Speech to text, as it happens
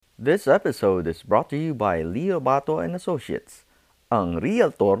This episode is brought to you by Leo Bato and Associates, ang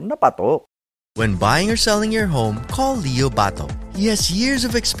realtor na patok. When buying or selling your home, call Leo Bato. He has years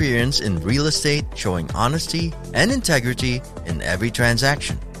of experience in real estate, showing honesty and integrity in every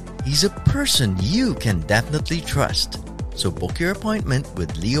transaction. He's a person you can definitely trust. So book your appointment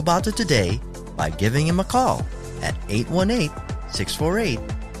with Leo Bato today by giving him a call at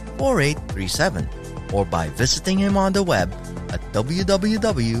 818-648-4837 or by visiting him on the web at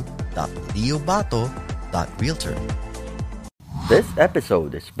www.leobato.realtor. This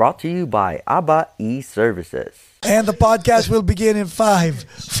episode is brought to you by ABBA E-Services. And the podcast will begin in 5,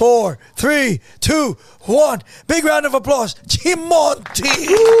 4, 3, 2, 1. Big round of applause, Cimonti!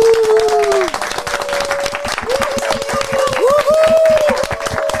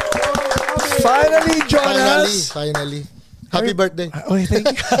 Finally, Jonas! Finally. Happy birthday. Okay, thank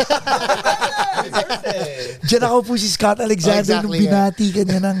you. Diyan ako po si Scott Alexander nung binati ka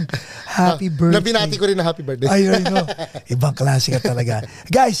niya ng happy birthday. Nabinati ko rin na happy birthday. Ayun, no. Ibang klase ka talaga.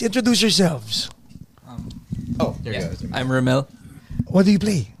 Guys, introduce yourselves. Here goes. I'm Ramel. What do you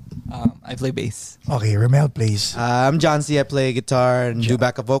play? I play bass. Okay, Ramel plays. I'm John C. I play guitar and do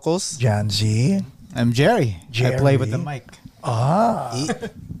backup vocals. John C. I'm Jerry. I play with the Jerry. mic.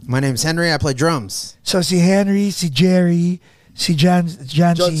 My name's Henry. I play drums. So si Henry, si Jerry, si John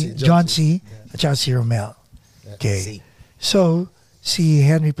C, at saka si Romel. Okay. So, si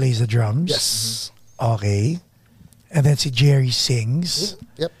Henry plays the drums. Yes. Okay. And then si Jerry sings.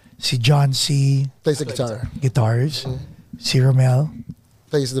 Yep. Si John C Plays the guitar. guitars. Si Romel.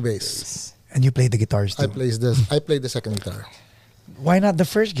 Plays the bass. And you play the guitars too. I play the second guitar. Why not the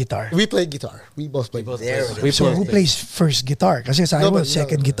first guitar? We play guitar. We both play guitar. So who plays first guitar? Kasi sa akin,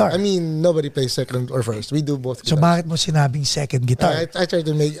 second guitar. I mean, nobody plays second or first. We do both So guitars. bakit mo sinabing second guitar? I try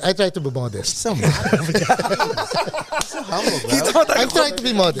to be modest. So humble, bro. I'm trying to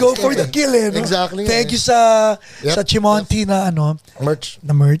be modest. Go for the kill, eh, no? Exactly. Thank you sa Yep. Cimonti na Merch.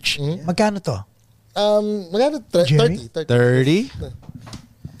 na merch. Magkano to? Magkano? Jerry? 30.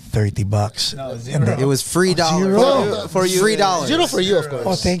 30 bucks. It was $3 Zero. for you. $3. Zero for you, of course.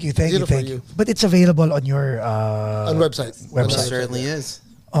 Oh, thank you. Zero for But it's available on your On website. It certainly is.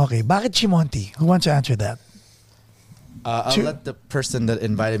 Okay, bakit Cimonti? Who wants to answer that? I'll let the person that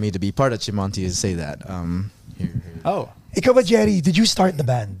invited me to be part of Cimonti say that. Here. Oh. Ikaw ba, Jerry? Did you start the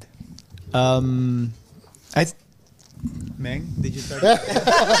band? Meng, did you start?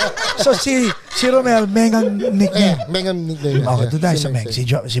 So si Romel, Meng ang nickname. Meng ang nickname. Okay, doon tayo sa Meng. Si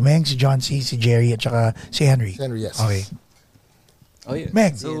Meng, si John C, si Jerry, at saka si Henry. Henry, yes. Okay. Oh yeah.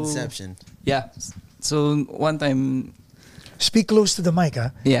 Meg. The inception. Yeah. So one time, Speak close to the mic,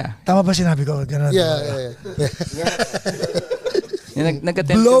 ha? yeah. Tama ba sinabi ko? Ganun. Yeah.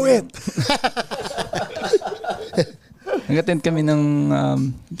 Nag-attend Blow kami, it! Nag-attend kami ng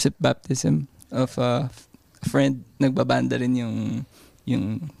baptism of a friend. Nagbabanda rin yung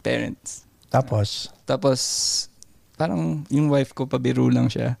parents. Tapos, Parang yung wife ko pabiro lang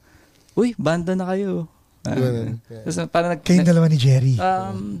siya. Uy, banda na kayo. Tapos parang kayong dalawa ni Jerry.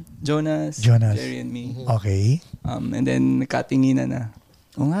 Jonas, Jonas. Jerry and me. Okay. And then nagkatinginan na.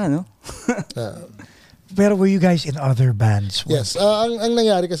 O nga, no? Pero were you guys in other bands? Yes. Ang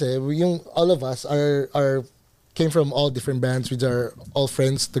nangyari kasi, yung all of us are came from all different bands. We are all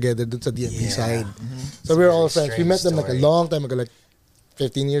friends together dun sa DNB side. So we were all friends. We met them like a long time ago, like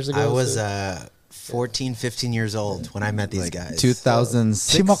 15 years ago. I was 14, 15 years old when I met these guys. 2006.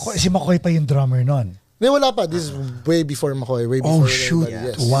 Si Makoy pa yung drummer nun. No, wala pa. This is way before Makoy. Way Oh, before shoot.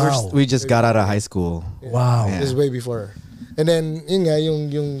 everybody. Yes. Wow. We just got out of high school. Wow. This is way before. And then, yun nga,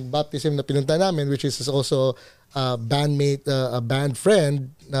 yung baptism na pinunta namin, which is also a bandmate, a band friend,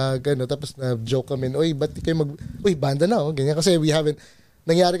 na gano'n. Tapos na-joke kami, ba't di kayo banda na, ganyan. Kasi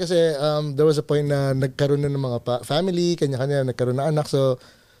nangyari kasi, there was a point na nagkaroon na ng mga family, kanya-kanya, nagkaroon na anak. So,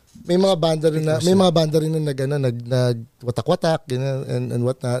 may mga banda rin na nagwatak-watak, ganyan, and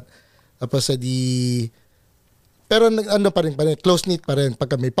whatnot. Tapos pero ano pa rin, close-knit pa rin.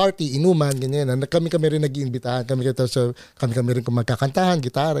 Pagka may party, inuman, ganyan. Kami rin nag-iimbitahan. Kami rin kung magkakantahan,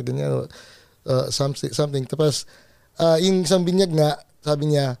 gitara, ganyan. Something. Tapos, yung isang binyag nga,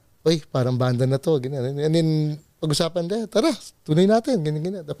 sabi niya, uy, parang banda na to, ganyan. And then, pag-usapan din, tara, tunay natin,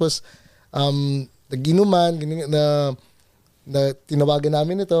 ganyan. Tapos, nag-inuman, ganyan, na tinawagan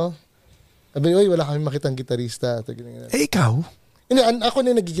namin ito. Sabi, uy, wala kami makitang gitarista. Eh, ikaw? Hindi, ako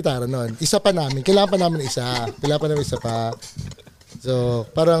na nagigitara noon. Isa pa namin. Kailangan pa namin isa pa. So,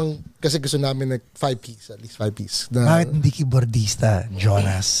 parang, kasi gusto namin at least 5 piece. Bakit hindi keyboardista,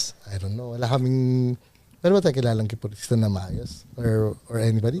 Jonas? I don't know. Wala kaming, meron ba tayong kilalang keyboardista na maayos? Or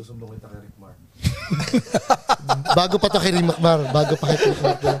anybody? Bago pa to kay Rick Macmar. Bago pa kay Rick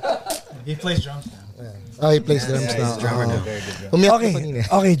Macmar. He plays drums now. Oh, he plays drums Yeah, now. he's a drummer now. Very good drummer. Umiyak Okay, ka kanina.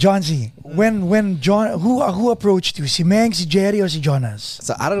 okay, John C. When John, who approached you? Si Meng, si Jerry, or si Jonas?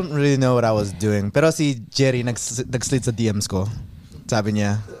 So I don't really know what I was doing. Pero si Jerry nag-slid sa DMs ko. Sabi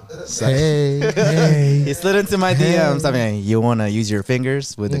niya. Hey. Hey, He slid into my DMs. Sabi niya, you wanna use your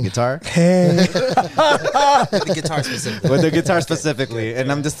fingers with the guitar? hey. The guitar specifically. With the guitar specifically.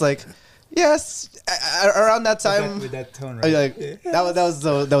 And I'm just like, yes. Around that time, With that tone, I right? like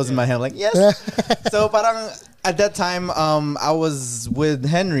that was in my head. Like yes. So parang at that time, I was with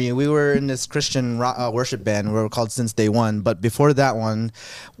Henry. We were in this Christian worship band. We were called Since Day One. But before that one,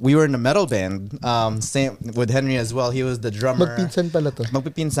 we were in a metal band. Same with Henry as well. He was the drummer. Magpinsan pala to.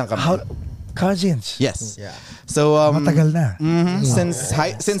 Magpipinsan kami. How, cousins? Yes. Yeah. So Matagal na. since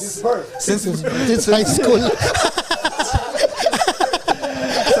Since high school.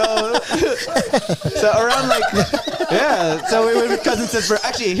 so around like yeah. So we were cousins since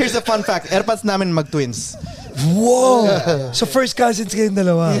actually here's a fun fact. Airpods namin mag-twins. Whoa! So first cousins kayong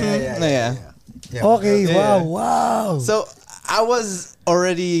dalawa. Yeah. Okay, wow. So I was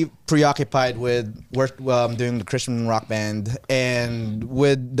already preoccupied with doing the Christian rock band and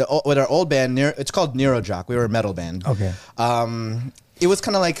with our old band. It's called Neurojock. We were a metal band. Okay. It was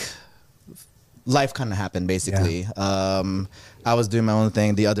kind of like life kind of happened basically. I was doing my own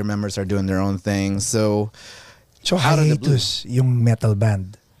thing. The other members are doing their own thing. So out of the blue- hiatus yung metal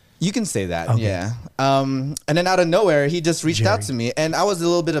band. You can say that, Okay. yeah. And then out of nowhere, he just reached out Jerry. to me, and I was a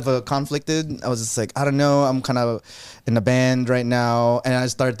little bit of a conflicted. I was just like, I don't know, I'm kind of in a band right now, and I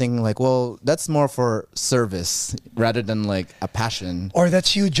started thinking like, well, that's more for service rather than like a passion. Or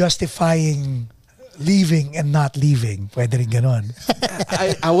that's you justifying leaving and not leaving. Pwede rin ganon.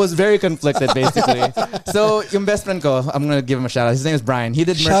 I was very conflicted basically. So yung best friend ko, I'm gonna give him a shout out. His name is Brian. He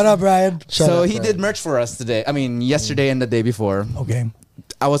did merch. Shout out, Brian. So he did merch for us today. I mean, yesterday and the day before. Okay.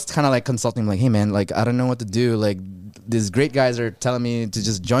 I was kind of like consulting him, like, hey man, like I don't know what to do. Like these great guys are telling me to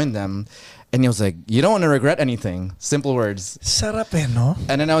just join them, and he was like, you don't want to regret anything. Simple words. Sarap eh, no?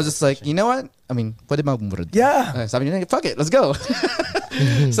 And then I was just like, you know what? I mean, pwede magmurad. Yeah. Sabi niya, fuck it, let's go.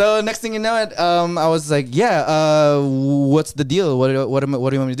 So next thing you know, I was like, yeah, what's the deal? What do you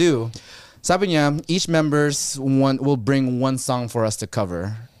want me to do? Sabi niya, each members will bring one song for us to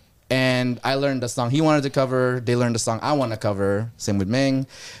cover. And I learned the song he wanted to cover. They learned the song I want to cover. Same with Ming,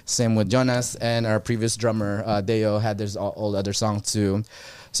 same with Jonas, and our previous drummer Deo had his all other song too.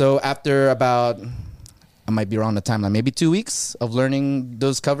 So after about, I might be wrong the timeline, maybe 2 weeks of learning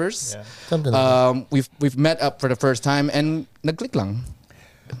those covers, Something like we've met up for the first time and nag-click lang.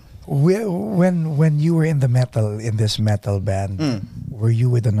 When you were in this metal band, were you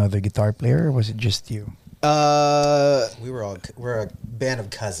with another guitar player or was it just you? We're a band of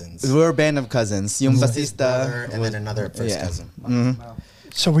cousins. We were a band of cousins. Yung His bassista brother and was- then another first yeah. cousin.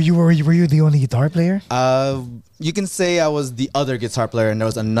 So were you the only guitar player? You can say I was the other guitar player, and there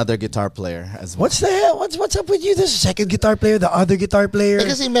was another guitar player as well. What's the hell? What's up with you? There's a second guitar player, the other guitar player. Eh,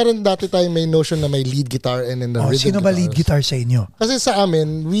 kasi meron dati tayo may notion na may lead guitar and then the rhythm Sino ba lead guitars. guitar sa inyo? Kasi sa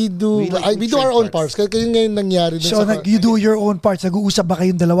amin, we do We our own trade parts. Kaya ngayon nangyari dun So sa... you do your own parts. Nag-uusap ba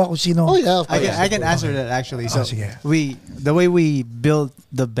kayong dalawa kung sino? Oh yeah, of course. I can answer that actually. So sige. the way we build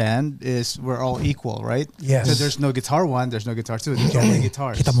the band is we're all equal, right? Yes. So there's no guitar one, there's no guitar two. There's only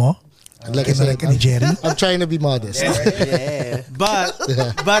guitars. Kita mo? Like I said, Like ni Jerry? I'm trying to be modest.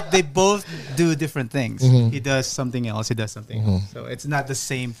 But they both do different things. Mm-hmm. He does something else. He does something else. So it's not the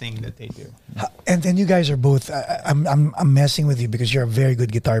same thing that they do. And then you guys are both. I'm messing with you because you're a very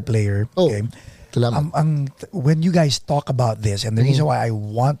good guitar player. Oh, Okay. salamat. When you guys talk about this, and the reason why I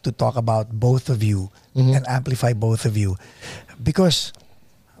want to talk about both of you and amplify both of you, because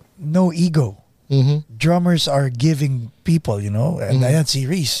no ego. Drummers are giving people, and ayan si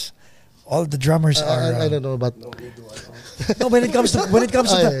Reese. All the drummers are. I don't know about... No, when it comes to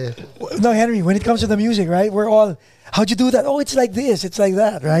no, Henry, when it comes to the music, right? We're all, how'd you do that? Oh, it's like this, it's like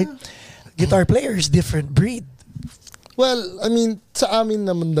that, right? Guitar player is different breed. Well, I mean, sa amin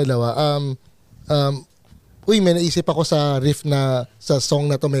naman dalawa, may naisip ako sa riff na, sa song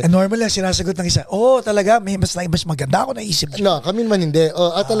na to. And normal lang, sinasagot ng isa, oh, talaga, mas maganda ako naisip. No, kami naman hindi.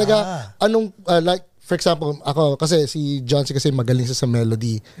 Talaga, like, for example, ako, kasi si John C. kasi magaling sa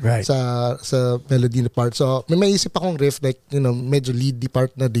melody. Right. Sa melody na part. So, may maisip akong riff, like, medyo lead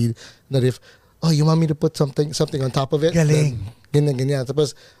part na riff. Oh, you want me to put something on top of it? Galing. Ganyan.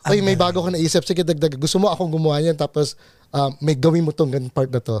 Tapos, may bago ko naisip. Sige, dagdag. Gusto mo akong gumawa yan. Tapos, may gawin mo tong ganun part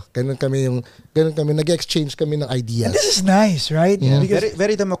na to. Ganun kami, nag-exchange kami ng And ideas. this is nice, right? Yeah. Because Very,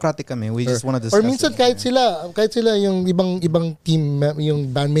 very democratic kami. We just want to discuss Or minsan it. kahit sila yung ibang team, yung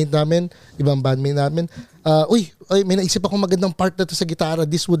bandmate namin, uy, may naisip akong magandang part na to sa gitara.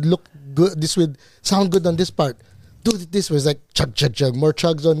 This would look good. This would sound good on this part. Do it this way. It's like chug, more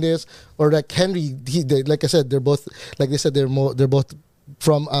chugs on this. Or like Henry, like I said, they're both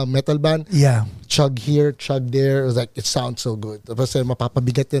from a metal band. yeah. Chug here, chug there. It was like, it sounds so good. Tapos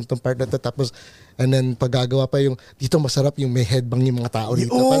mapapabigat yan itong part na to. Tapos, and then paggagawa pa yung, dito masarap yung may headbang yung mga tao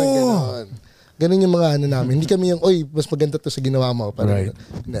dito. Oh! Parang gano'n. Ganun yung mga ano namin. Hindi kami yung, oy, mas maganda to sa ginawa mo. Parang,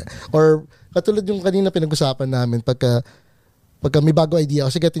 Right. Or, katulad yung kanina pinag-usapan namin, pagka may bago idea, o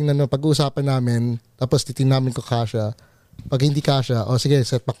sige, tingnan mo, pag-uusapan namin, tapos titingnan namin kung kasha. Pag hindi kasha, o sige,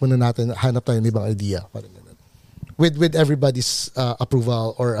 set back muna natin, hanap tayo ng ibang idea. Parang ganun. With everybody's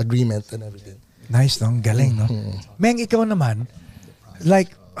approval or agreement and everything. Nice, no? Galing, no? Meng, ikaw naman,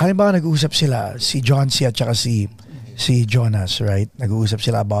 like, halimbawa nag-uusap sila, si John C. at saka si Jonas, right? Nag-uusap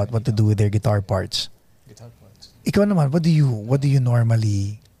sila about what to do with their guitar parts. Ikaw naman, what do you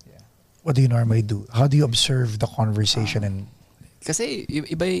normally do? How do you observe the conversation and Kasi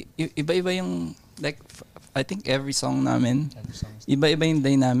iba-iba yung like I think every song namin iba-iba yung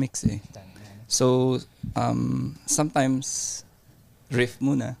dynamics eh. So sometimes riff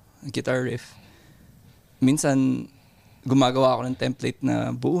muna, guitar riff. Minsan gumagawa ako ng template na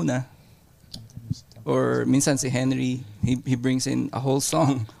buo na. Or minsan si Henry, he brings in a whole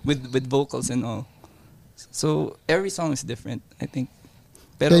song with vocals and all. So every song is different, I think.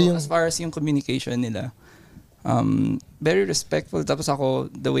 Pero as far as yung communication nila, very respectful. Tapos ako,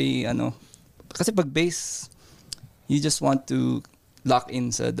 the way, kasi pag bass, you just want to lock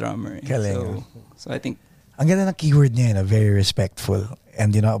in sa drummer. Galing. So I think, ang ganda ng keyword niya, very respectful.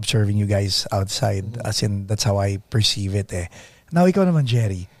 And observing you guys outside, as in, that's how I perceive it eh. Now, ikaw naman,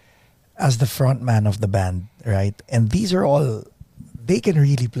 Jerry, as the front man of the band, right? And these are all, they can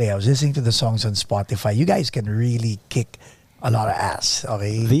really play. I was listening to the songs on Spotify. You guys can really kick a lot of ass,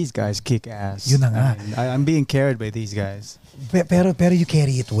 okay? These guys kick ass. Yun na nga. I'm being carried by these guys. Pero you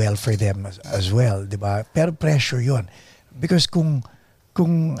carry it well for them as well, di ba? Pero pressure yun. Because kung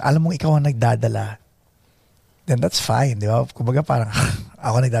alam mong ikaw ang nagdadala, then that's fine, di ba? Kumbaga parang,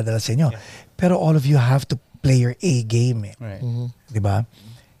 ako nagdadala sa inyo. Yeah. Pero all of you have to play your A game eh. Right. Di ba?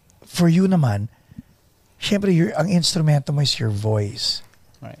 For you naman, syempre ang instrumento mo is your voice.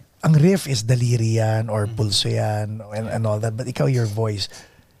 Right. Ang riff is daliri yan or pulso yan and all that. But ikaw, your voice.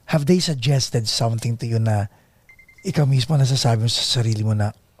 Have they suggested something to you na ikaw mismo nasasabi mo sa sarili mo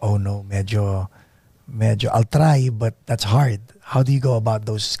na, oh no, medyo I'll try, but that's hard. How do you go about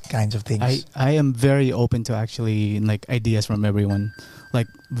those kinds of things? I am very open to actually like ideas from everyone. Like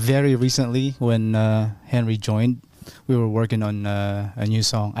very recently when Henry joined, we were working on a new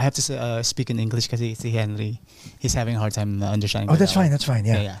song. I have to speak in English because si Henry, he's having a hard time understanding. Oh, that's fine.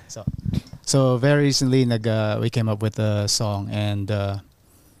 Yeah. So very recently, we came up with a song, and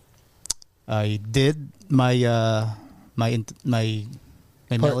I did my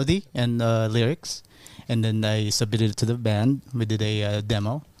melody and lyrics, and then I submitted it to the band. We did a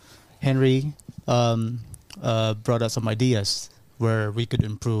demo. Henry brought out some ideas where we could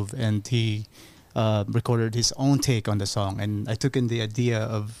improve, and he recorded his own take on the song, and I took in the idea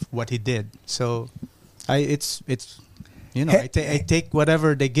of what he did. So I take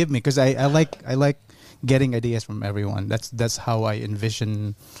whatever they give me because I like getting ideas from everyone. That's how I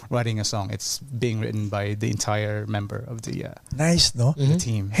envision writing a song. It's being written by the entire member of the nice, no? the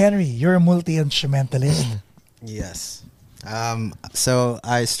team. Henry, you're a multi-instrumentalist. Yes. So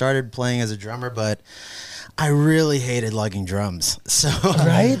I started playing as a drummer, but I really hated lugging drums. So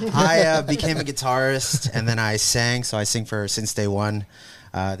Right? I became a guitarist, and then I sang. So I sing for Since Day One,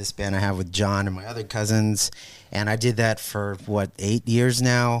 this band I have with John and my other cousins. And I did that for, 8 years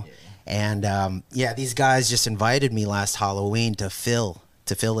now? And these guys just invited me last Halloween to fill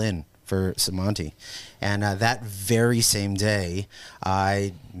in for Cimonti. And that very same day,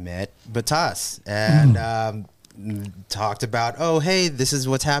 I met Batas and talked about, oh, hey, this is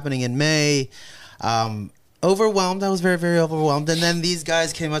what's happening in May. Overwhelmed. I was very, very overwhelmed. And then these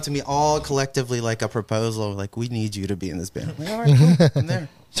guys came up to me all collectively like a proposal, like, we need you to be in this band. I'm like, all right, cool. I'm there.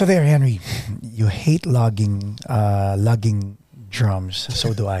 So there, Henry, you hate lugging drums.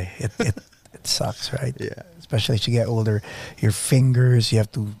 So do I. It sucks, right? Yeah. Especially as you get older, your fingers, you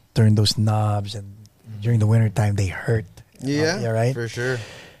have to turn those knobs, and during the winter time they hurt. Yeah, right? for sure.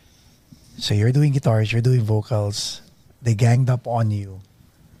 So you're doing guitars, you're doing vocals. They ganged up on you.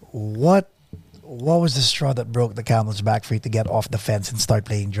 What was the straw that broke the camel's back for you to get off the fence and start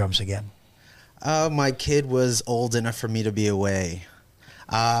playing drums again? My kid was old enough for me to be away.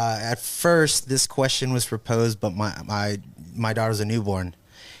 At first, this question was proposed, but my daughter's a newborn,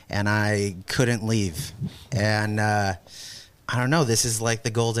 and I couldn't leave. And I don't know. This is like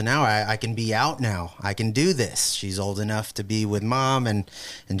the golden hour. I can be out now. I can do this. She's old enough to be with mom and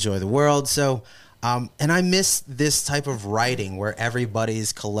enjoy the world. So, and I miss this type of writing where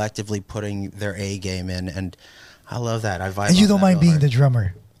everybody's collectively putting their A game in, and I love that. And you don't mind being the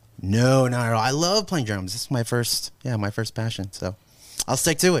drummer? No, not at all. I love playing drums. This is my first passion. So I'll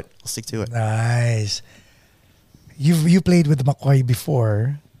stick to it. Nice. You played with McCoy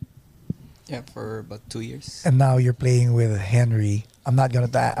before. Yeah, for about 2 years. And now you're playing with Henry. I'm not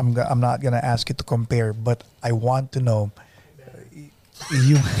gonna ask you to compare, but I want to know.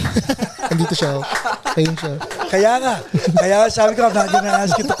 You. Andito siya. Ayun siya. Kaya nga sabi ko, I'm not gonna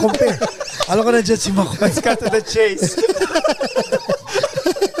ask you to compare. Alam ko na dyan si Makoy. Let's cut to the chase.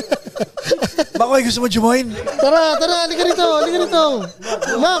 Makoy, gusto mo join? Tara, halika rito.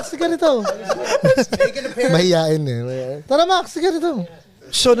 Max, halika rito. Mahiyain eh. Tara Max, halika rito.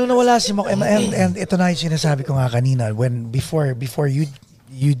 So nung nawala si Makoy, and ito na yung sinasabi ko nga kanina, before you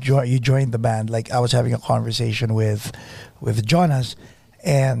joined the band, like I was having a conversation with Jonas,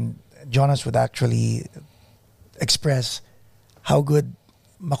 and Jonas would actually express how good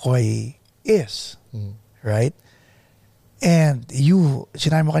McCoy is, right? And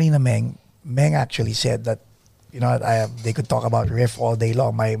sinabi mo kanina, Meng actually said that, you know, they could talk about riff all day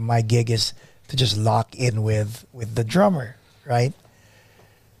long. My gig is to just lock in with the drummer, right?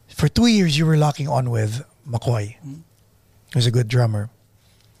 For 2 years, you were locking on with McCoy, who's a good drummer.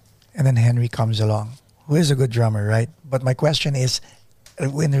 And then Henry comes along, who is a good drummer, right? But my question is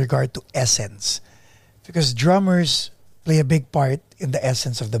in regard to essence. Because drummers play a big part in the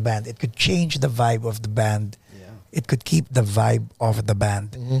essence of the band. It could change the vibe of the band. Yeah. It could keep the vibe of the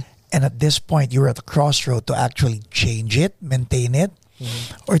band. Mm-hmm. And at this point, you're at a crossroad to actually change it, maintain it,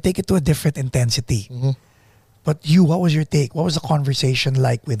 or take it to a different intensity. Mm-hmm. But what was your take? What was the conversation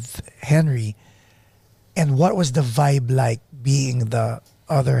like with Henry? And what was the vibe like being the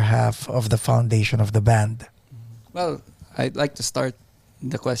other half of the foundation of the band? Well, I'd like to start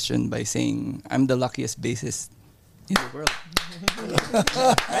the question by saying I'm the luckiest bassist in the world.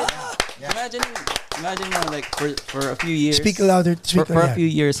 Right? Yeah. Imagine now, like for a few years. Speak louder. For a few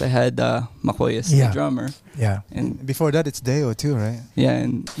years, I had McCoy as the drummer. Yeah. And before that, it's Deo too, right? Yeah,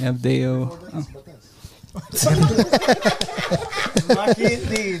 and you have Deo. Lucky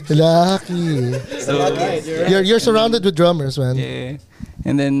indeed. Lucky. So you're surrounded with drummers, man. Yeah.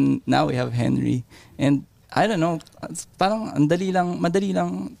 And then now we have Henry. And I don't know, parang madali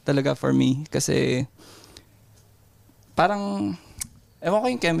lang talaga for me kasi parang ewan ko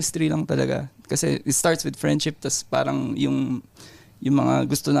yung chemistry lang talaga kasi it starts with friendship tas parang yung mga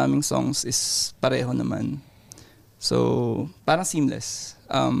gusto naming songs is pareho naman. So, parang seamless.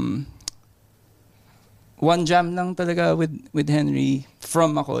 One jam lang talaga with Henry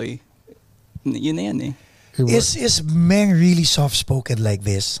from McCoy. Yun na yan eh. Is Meng really soft-spoken like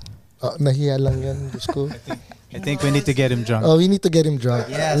this? Nahiya lang yan, Gusto. I think we need to get him drunk. Oh, we need to get him drunk.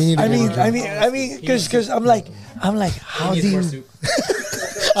 Yes. I mean, because I'm like, how do you?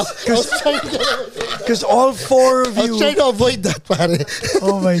 Because all four of you. I'm trying to avoid that, pare.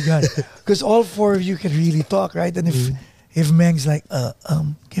 Oh my God! Because all four of you can really talk, right? And if Meng's like,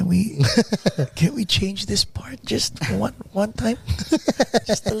 can we change this part just one time,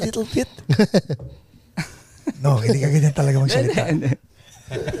 just a little bit? No, hindi ka ganyan talaga magsalita.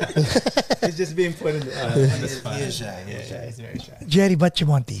 He's just being put on the spot. He's very shy. Jerry, but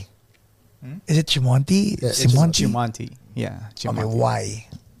Cimonti? Is it Cimonti? Yeah, Cimonti. Yeah. Cimonti. Okay, why?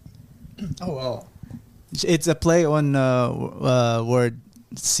 Oh, well. It's a play on word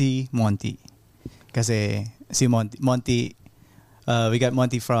Cimonti. Kasi Monty, we got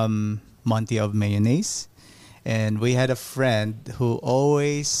Monty from Monty of Mayonnaise. And we had a friend who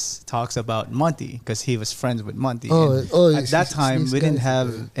always talks about Monty because he was friends with Monty. At that time, we didn't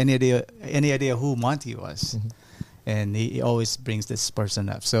have any idea who Monty was. Mm-hmm. And he always brings this person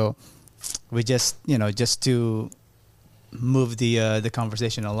up. So we just to move the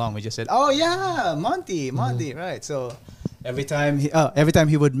conversation along, we just said, "Oh yeah, Monty, right?" So every time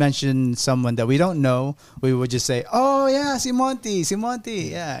he would mention someone that we don't know, we would just say, "Oh yeah, Cimonti,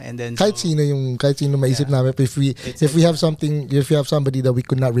 yeah." And then kahit sino maisip namin, if we have somebody that we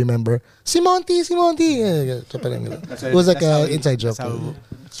could not remember, Cimonti. It was like an inside joke. That's how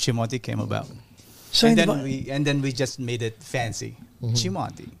Cimonti came about. So and then we just made it fancy.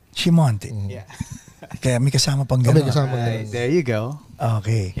 Cimonti. Yeah. Kaya may kasama pang gano'n. There you go.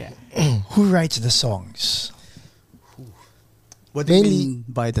 Okay. Yeah. Who writes the songs? What do you Mainly- mean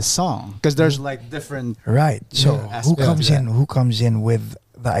by the song? Because there's like different. Right. So Yeah. who Aspect comes to in? Who comes in with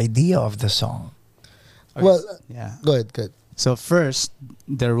the idea of the song? Okay, Well, yeah. go ahead, good. So first,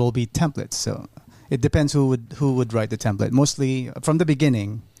 there will be templates. So it depends who would write the template. Mostly from the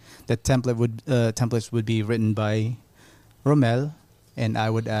beginning, the templates would be written by Romel, and I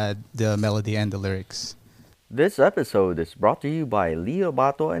would add the melody and the lyrics. This episode is brought to you by Leo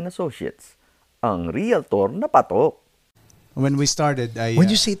Bato and Associates, ang realtor na patok. When we started, When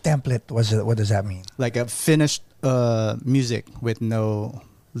you say template, what does that mean? like a finished music with no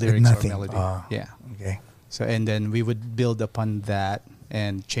lyrics nothing. or melody. Yeah. Okay. So and then we would build upon that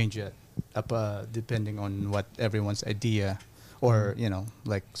and change it up depending on what everyone's idea or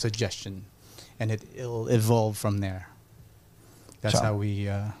like suggestion, and it'll evolve from there. That's So- how we.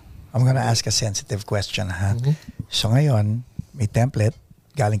 I'm gonna ask a sensitive question, ha? So ngayon, may template,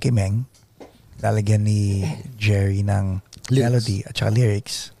 galing kay Meng, lalagyan ni Jerry ng Lyrics. melody at saka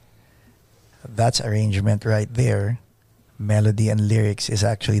lyrics. That's arrangement right there. Melody and lyrics is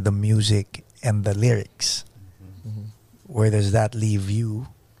actually the music and the lyrics. Where does that leave you,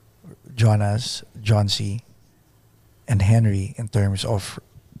 Jonas, John C., and Henry in terms of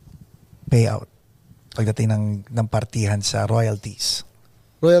payout? Pagdating ng partihan sa royalties.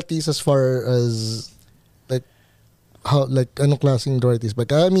 Royalties as far as like how like anong klaseng royalties ba?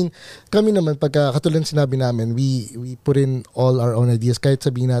 I mean, kami naman pagka katulad ng sinabi namin, we put in all our own ideas kahit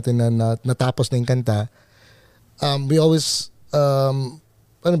sabihin natin na natapos na yung kanta. We always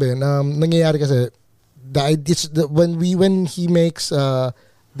ano ba yun? Nangyayari kasi the ideas when he makes the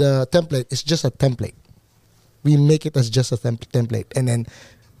template, it's just a template. We make it as just a template, and then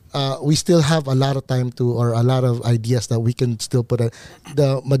we still have a lot of time or a lot of ideas that we can still put in.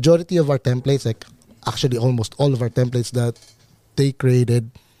 The majority of our templates, like actually almost all of our templates that they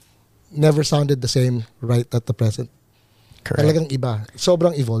created, never sounded the same right at the present. Correct. Talagang iba.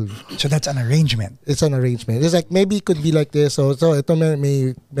 Sobrang evolved. So that's an arrangement. It's an arrangement. It's like maybe it could be like this. So ito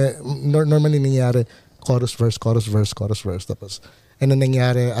may normally nangyayari chorus verse tapos and then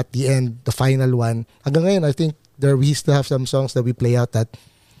nangyayari at the end the final one. Hanggang ngayon I think we still have some songs that we play out that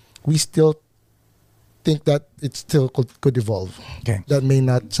we still think that it still could evolve. Okay. That may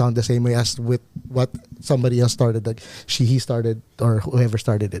not sound the same way as with what somebody else started, like he started or whoever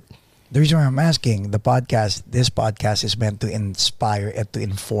started it. The reason why I'm asking, this podcast is meant to inspire and to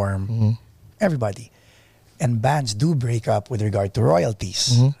inform everybody. And bands do break up with regard to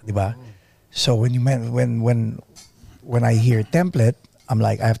royalties, diba? So when I hear template, I'm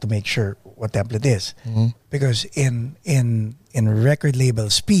like, I have to make sure what template is. Because in record label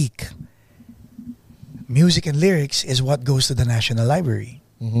speak, music and lyrics is what goes to the National Library.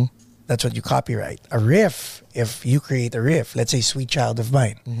 That's what you copyright. A riff, if you create a riff, let's say Sweet Child of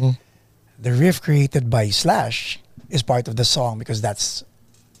Mine, the riff created by Slash is part of the song because that's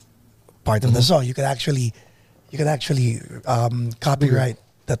part of the song. You could actually copyright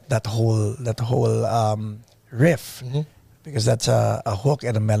that whole riff because that's a hook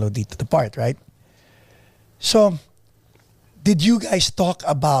and a melody to the part, right? So, did you guys talk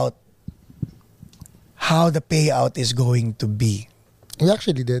about how the payout is going to be? We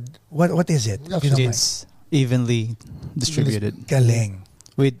actually did. What is it? Yeah, If you don't mind? It's evenly distributed. Galing.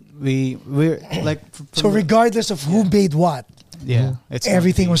 We're like. So regardless of who made what, yeah, it's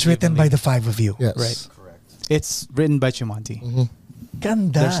everything was written by evenly- the five of you. Yes. Right. It's written by Cimonti.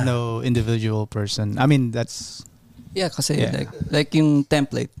 Ganda. There's no individual person. I mean, that's Yeah, kasi Yeah. like yung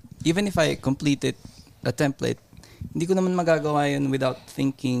template, even if I completed a template, hindi ko naman magagawa yun without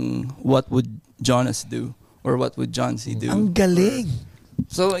thinking what would Jonas do or what would John C do. Ang galing.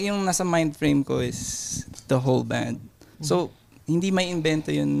 So, yung nasa mind frame ko is the whole band. So, hindi may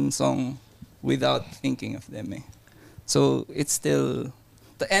invento yung song without thinking of them eh. So, it's still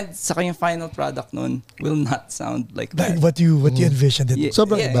the end, saka yung final product nun will not sound like Like that. what you envisioned it. Yeah.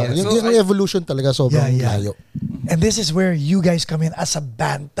 Sobrang iba. yeah. Yung evolution talaga sobrang Yeah, yeah. layo. And this is where you guys come in as a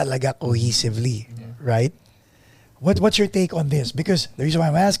band talaga cohesively, right? What's your take on this? Because the reason why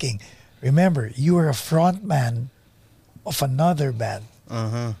I'm asking, remember, you were a front man of another band.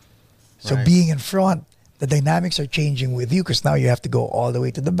 So Right. being in front, the dynamics are changing with you because now you have to go all the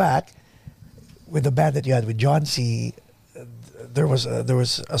way to the back. With the band that you had with John C., there was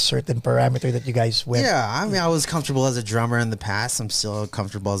a certain parameter that you guys went. Yeah, I mean, I was comfortable as a drummer in the past. I'm still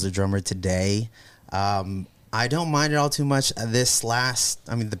comfortable as a drummer today. I don't mind it all too much.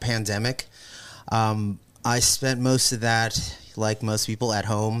 The pandemic. I spent most of that, like most people, at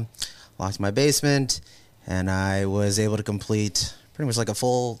home, locked in my basement, and I was able to complete pretty much like a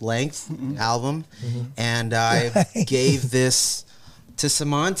full-length album. And I gave this to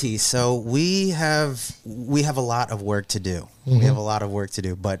Cimonti. So we have a lot of work to do. We have a lot of work to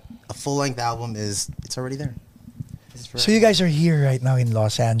do, but a full length album it's already there. So you guys are here right now in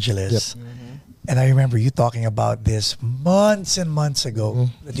Los Angeles. Yep. And I remember you talking about this months and months ago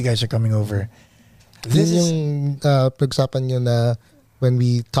that you guys are coming over. This Yun is yung pag-usapan nyo na when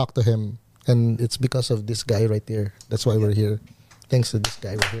we talk to him, and it's because of this guy right here. That's why we're here. Thanks to this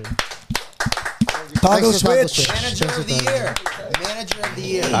guy right here. Toggle Thanks to Toggle switch. Manager of the year. Manager of the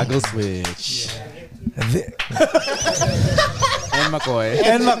year. Toggle switch. Thi- And McCoy.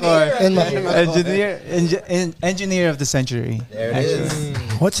 And McCoy. And Mako. Engineer of the century. There it is.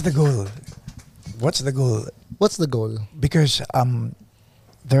 What's the goal? What's the goal? What's the goal? Because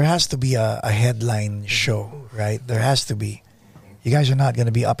there has to be a headline show, right? There has to be. You guys are not going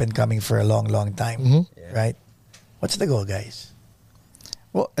to be up and coming for a long, long time, right? What's the goal, guys?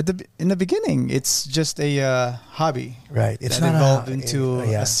 Well, in the beginning, it's just a hobby. Right. It's That not evolved a, into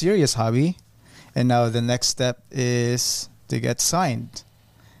yeah. a serious hobby, and now the next step is to get signed,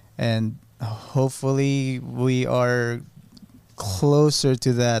 and hopefully we are closer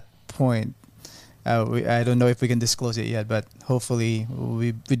to that point. I don't know if we can disclose it yet, but hopefully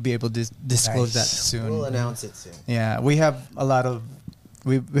we'd be able to disclose that Nice. soon. We'll announce it soon. Yeah, we have a lot of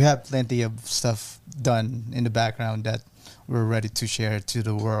we have plenty of stuff done in the background that we're ready to share to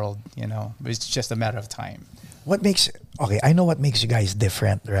the world, but it's just a matter of time. What makes I know what makes you guys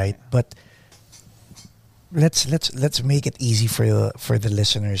different, right? But let's make it easy for the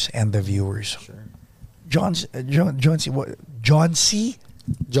listeners and the viewers. Sure. John C. John C.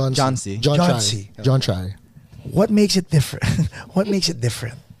 John C. John C. John Chai. What makes it different? What makes it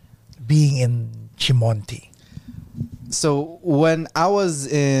different being in Cimonti? So when I was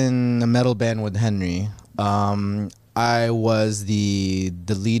in a metal band with Henry, I was the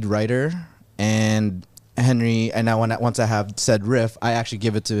lead writer, and Henry and once I have said riff, I actually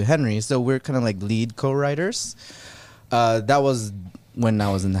give it to Henry. So we're kind of like lead co-writers. That was when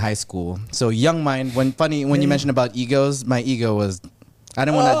I was in high school. So young mind. When you mentioned about egos, my ego was. I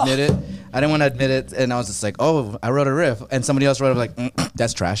didn't want to admit it. And I was just like, oh, I wrote a riff, and somebody else wrote it, like,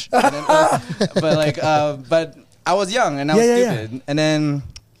 that's trash. And then, but I was young and I was stupid. And then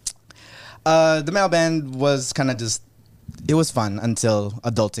the metal band was kind of just, it was fun until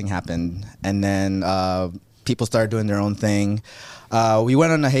adulting happened. And then people started doing their own thing. We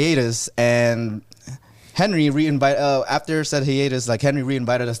went on a hiatus, and Henry after said hiatus, like Henry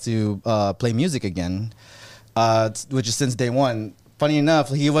re-invited us to play music again, which is since day one. Funny enough,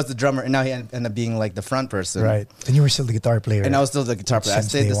 he was the drummer, and now he ended up being like the front person. Right. And you were still the guitar player. And I was still the guitar player. I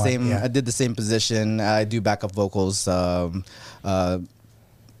Since stayed day the one, same. yeah. I did the same position. I do backup vocals from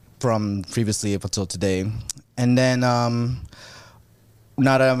previously up until today. And then now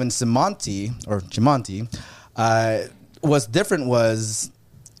that I'm in Cimonti, what's different was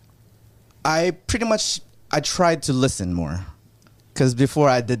I tried to listen more, because before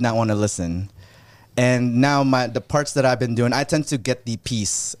I did not want to listen. And now the parts that I've been doing, I tend to get the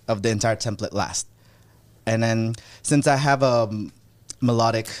piece of the entire template last. And then since I have a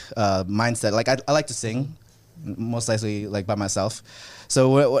melodic mindset, like I like to sing, most likely like by myself.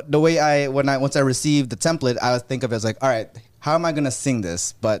 So the way once I receive the template, I would think of it as like, all right, how am I gonna sing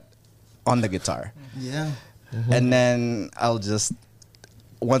this, but on the guitar? Yeah. And then I'll just,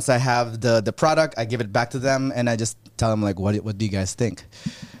 once I have the product, I give it back to them, and I just tell them like, what do you guys think?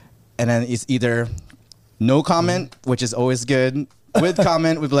 And then it's either no comment, which is always good. With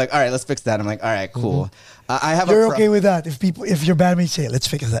comment, we'd be like, all right, let's fix that. I'm like, all right, cool. I have You're okay with that? If your bandmates say, let's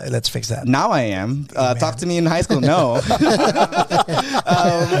fix that. Now I am. Talk to me in high school. No.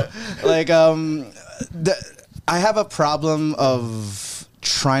 I have a problem of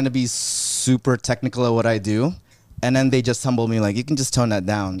trying to be super technical at what I do. And then they just humble me like, you can just tone that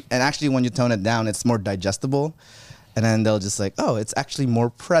down. And actually, when you tone it down, it's more digestible. And then they'll just like, oh, it's actually more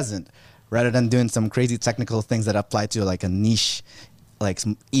present, rather than doing some crazy technical things that apply to like a niche, like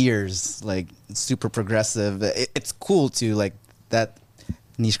some ears, like super progressive. It's cool to like that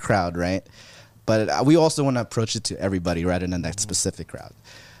niche crowd, right? But we also want to approach it to everybody rather than that specific crowd.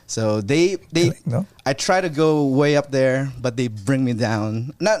 So No? I try to go way up there, but they bring me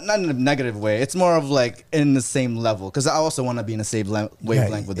down. Not in a negative way. It's more of like in the same level, because I also want to be in the same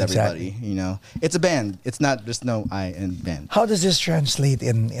wavelength with exactly. everybody. You know, it's a band. It's not, there's no I in band. How does this translate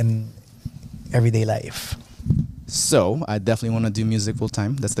in everyday life? So I definitely want to do music full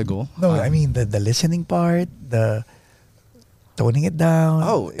time. That's the goal. No, I mean the listening part, the toning it down.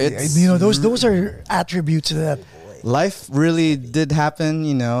 Oh, it's- those are attributes that Life really did happen,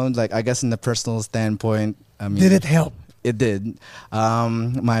 you know, like I guess in the personal standpoint. I mean, did it help. It did.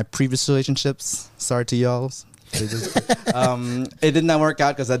 My previous relationships, sorry to y'all, It did not work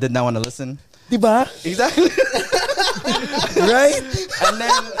out because I did not want to listen. Diba? Exactly. Right?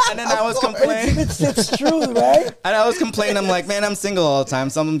 And then I was complaining. It's true, right? And I was complaining. I'm like, man, I'm single all the time,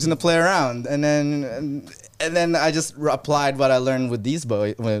 so I'm just gonna play around. And then I just applied what I learned with these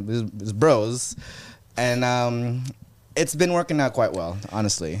these bros, and it's been working out quite well,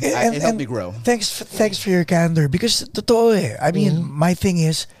 honestly. It helped me grow. Thanks for your candor, because totoo eh. I mean, my thing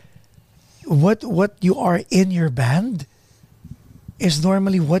is, what you are in your band is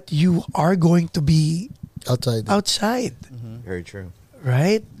normally what you are going to be outside. Very true.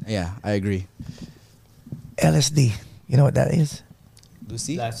 Right? Yeah, I agree. LSD. You know what that is?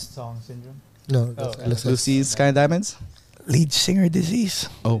 Lucy? Last song syndrome. No, that's LSS. Lucy's Sky and Diamonds? Lead singer disease.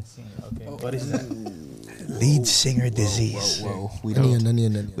 Oh. Okay. What is that? Lead singer disease. Whoa. We Ano don't, yan, ano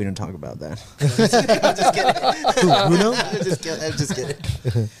yan, ano yan? we don't talk about that. I'm just kidding. Who, Bruno? I'm just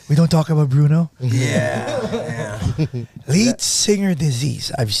kidding. We don't talk about Bruno. Yeah. Lead singer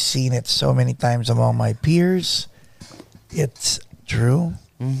disease. I've seen it so many times among my peers. It's true.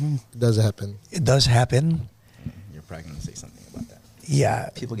 It does happen. It does happen. You're probably going to say something about that. Yeah.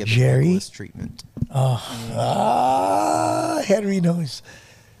 People get Jerry. the treatment. Henry knows.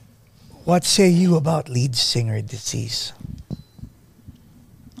 What say you about lead singer disease?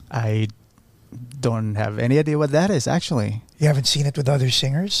 I don't have any idea what that is, actually. You haven't seen it with other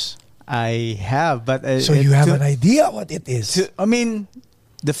singers? I have, but So you have an idea what it is. I mean,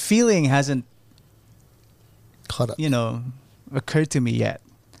 the feeling hasn't, Caught up. occurred to me yet.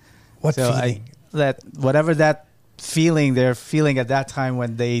 What So feeling? whatever that feeling they're feeling at that time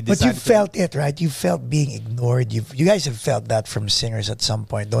when they But decide you felt it, right? You felt being ignored. You guys have felt that from singers at some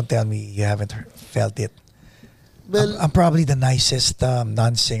point. Don't tell me you haven't felt it. Well, I'm probably the nicest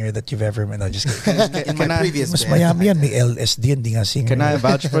non-singer that you've ever met. No, just kidding. In my Can I- previous Mas band, mayami yan. May LSD yan. Di nga singer. Can I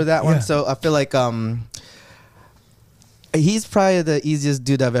vouch for that one? Yeah. So I feel like he's probably the easiest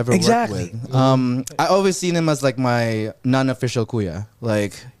dude I've ever Exactly. worked with. I always seen him as like my non-official kuya.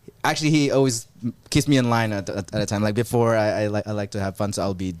 Like, actually, he always keeps me in line at a time. Like before, I like to have fun, so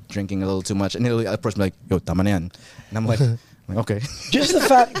I'll be drinking a little too much, and he'll approach me like, "Yo, tama na yan." And I'm like, okay. Just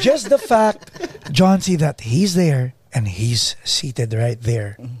the fact, John, see that he's there and he's seated right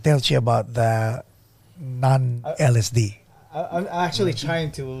there tells you about the non-LSD. I'm actually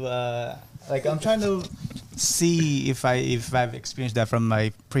trying to I'm trying to see if I've experienced that from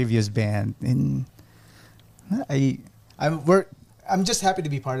my previous band. And I'm just happy to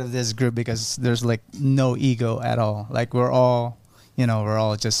be part of this group because there's like no ego at all. Like we're all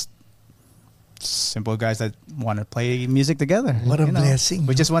just simple guys that want to play music together. What a blessing.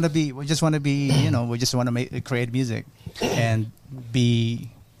 We just want to be we just want to create music and be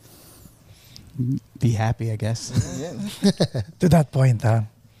happy, I guess. To that point,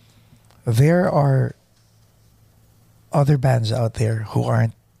 there are other bands out there who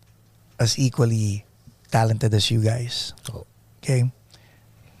aren't as equally talented as you guys. Okay?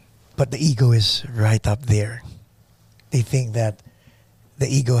 But the ego is right up there. They think that the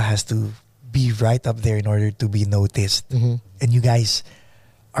ego has to be right up there in order to be noticed. And you guys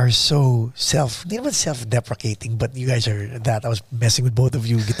are so hindi naman self-deprecating, but you guys are that. I was messing with both of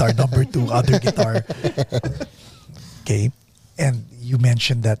you, guitar number 2, other guitar. Okay? And you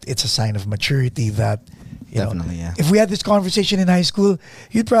mentioned that it's a sign of maturity that, you know, Definitely, yeah. if we had this conversation in high school,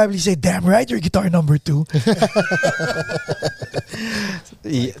 you'd probably say, damn right, you're guitar number 2.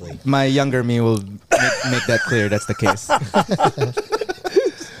 My younger me will make that clear. That's the case.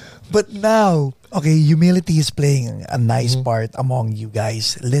 But now, okay, humility is playing a nice part among you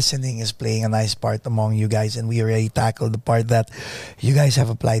guys. Listening is playing a nice part among you guys. And we already tackled the part that you guys have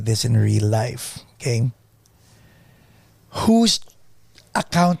applied this in real life. Okay? Who's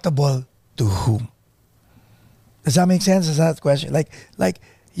accountable to whom? Does that make sense? Is that the question? Like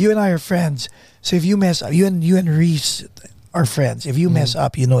you and I are friends. So if you mess up, you and Reese are friends. If you mess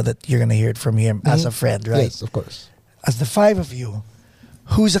up, you know that you're gonna hear it from him as a friend, right? Yes, of course. As the 5 of you,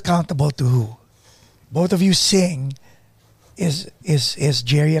 who's accountable to who? Both of you sing. Is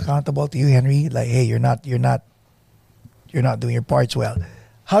Jerry accountable to you, Henry? Like, hey, you're not doing your parts well.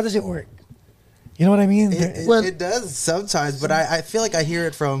 How does it work? You know what I mean? It does sometimes, but I feel like I hear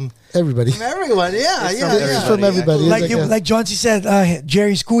it from Everybody. everyone. Yeah, It's from everybody. Like John C said,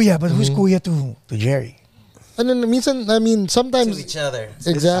 Jerry's kuya, but who's kuya to Jerry? And then sometimes to each other.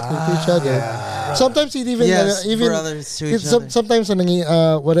 exactly to each other. Sometimes it even Yes, even brothers to each other. sometimes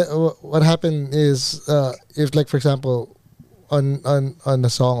what happened is if like for example on a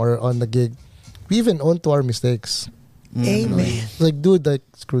song or on the gig, we even own to our mistakes. Amen. Like dude, like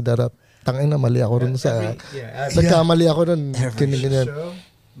screw that up. Tangina mali ako ron sa. Nagkamali ako ron. Every Ganyan. show,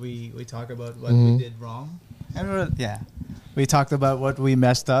 we talk about what we did wrong, and we talked about what we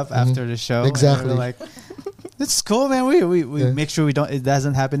messed up after the show. Exactly. And we were like, it's cool, man. We make sure it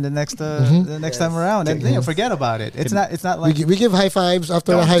doesn't happen the next time around, and forget about it. It's not like we give high fives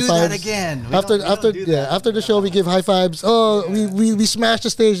after don't high do fives. that again. After the show we give high fives. Oh, we smashed the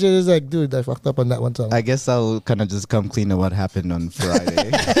stage. It's like, dude, I fucked up on that one song. I guess I'll kind of just come clean to what happened on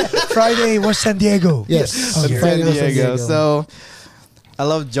Friday. Friday was San Diego. Yes. Okay. Friday was San Diego. So I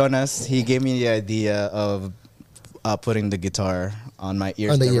love Jonas. He gave me the idea of putting the guitar on my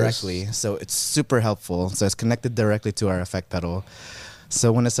ears On the directly. So it's super helpful. So it's connected directly to our effect pedal.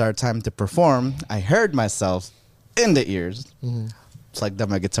 So when it's our time to perform, I heard myself in the ears. Plugged up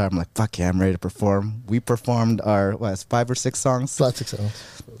my guitar. I'm like, fuck yeah, I'm ready to perform. We performed our 5 or 6 songs. Flat 6 songs.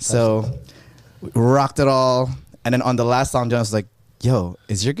 So we rocked it all. And then on the last song, Jonas was like, yo,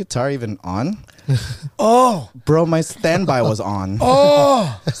 is your guitar even on? Oh, Bro, my standby was on.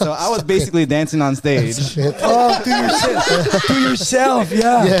 oh, So I was basically dancing on stage. oh, to yourself,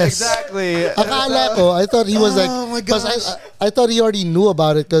 yeah. Yes. Exactly. Akala ko, I thought he was like, Oh my because gosh. I thought he already knew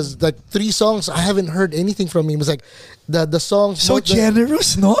about it because like 3 songs I haven't heard anything from him. It was like the songs. So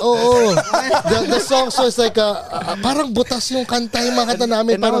generous, no? Oh, the song, so it's like parang butas yung kanta yung mga kanta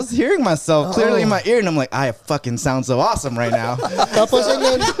namin. And I was hearing myself clearly in my ear, and I'm like, I fucking sound so awesome right now. Tapos and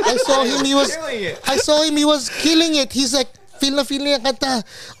then I saw him, he was killing it. He's like, feel na feel niya yung kanta.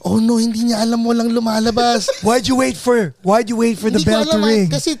 Oh no, hindi niya alam, walang lumalabas. Why'd you wait for the Hindi bell ko to alam, ring?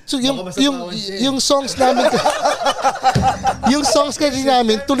 kasi yung songs namin yung songs kasi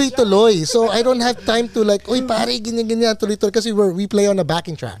namin tuloy-tuloy. So I don't have time to like, oy pare, ganyan tuloy-tuloy kasi we play on a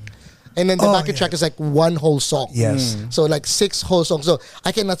backing track. And then the backing track is like one whole song. Yes. So like 6 whole songs. So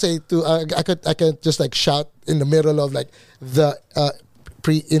I cannot say I could just like shout in the middle of like the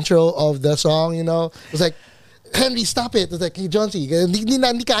pre-intro of the song, you know. It's like, Henry, stop it. It's like, hey, John C.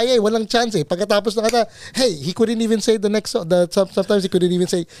 Hindi kaya eh. Walang chance eh. Pagkatapos na kata, hey, he couldn't even say the next song. Sometimes he couldn't even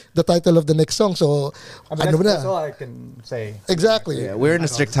say the title of the next song. So, that's all I can say. Exactly. Yeah, we're in a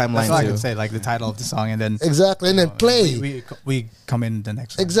strict timeline That's all I too. can say, like the title of the song, and then Exactly. And then play. we come in the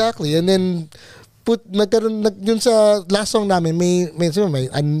next one. Exactly. And then yun sa last song namin, may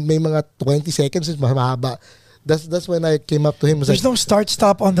mga 20 seconds, is mahaba. That's when I came up to him. There's no start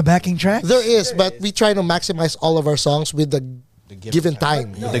stop on the backing track. There is, but we try to maximize all of our songs with the given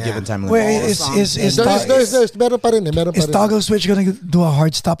time. The given time limit. Wait, is There's meron pa rin eh. Meron pa is rin. Toggle Switch gonna do a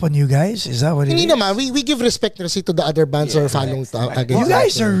hard stop on you guys? Is that what it Hindi is? naman. We give respect kasi to the other bands or following against You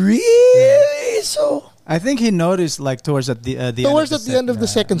guys us. are really so. I think he noticed like towards at the Towards at the end of the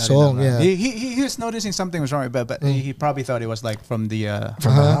second song, yeah. He was noticing something was wrong, but he probably thought it was like from the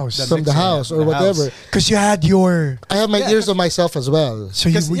From the house. From the house or the whatever. house. Because you had your. I have my ears on myself as well. So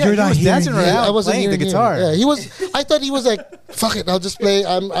Yeah, you're he not was hearing dancing it. around. I wasn't playing the hearing him. guitar. Yeah, he was. I thought he was like, "Fuck it, I'll just play."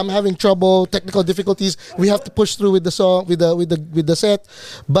 I'm having trouble, technical difficulties. We have to push through with the song, with the set.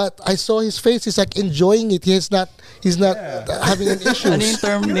 But I saw his face. He's like enjoying it. He's not having an issue. Ano yung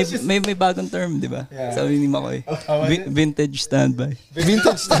term? May bagong term, di ba? Sabi ni Makoy. Vintage standby.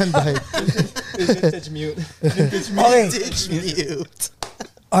 Vintage standby. Okay.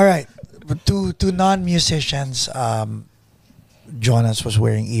 All right. But to non-musicians, Jonas was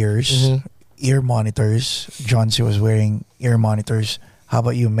wearing ear monitors. John C was wearing ear monitors. How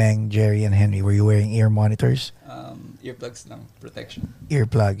about you, Meng, Jerry, and Henry? Were you wearing ear monitors? Earplugs lang, protection.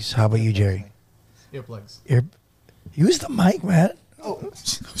 Earplugs. How about you, Jerry? Earplugs. Use the mic, man.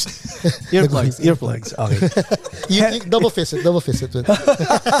 Earplugs. Earplugs. Okay. You double fist it.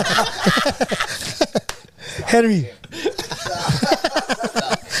 Henry.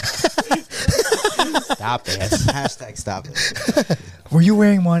 Stop it. Hashtag stop it. Were you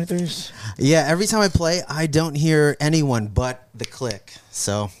wearing monitors? Yeah, every time I play, I don't hear anyone but the click.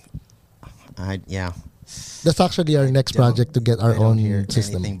 So, That's actually our next project to get our I don't own hear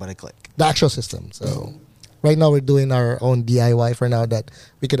system, anything but a click. the actual system. So right now we're doing our own DIY for now that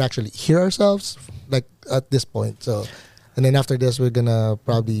we could actually hear ourselves like at this point. So, and then after this we're gonna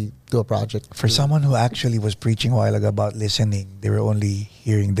probably do a project For someone who actually was preaching a while ago about listening, they were only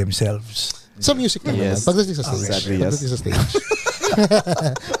hearing themselves. some music. Yes. Pagdating sa stage. Sadly, yes. Pagdating sa stage.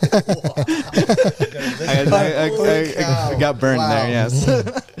 I got burned there, yes.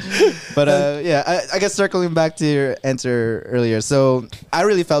 But I guess circling back to your answer earlier. So I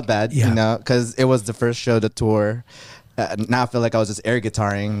really felt bad, Yeah. you know, because it was the first show to tour. Now I feel like I was just air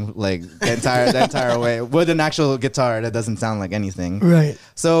guitaring like the entire way with an actual guitar that doesn't sound like anything. Right.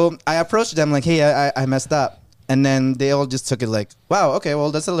 So I approached them like, hey, I messed up. And then they all just took it like, wow, okay,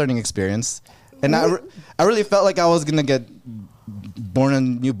 well, that's a learning experience. And I really felt like I was going to get born a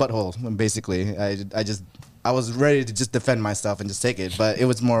new butthole, basically. I just I was ready to just defend myself and just take it. But it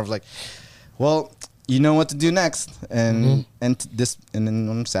was more of like, well, you know what to do next, and then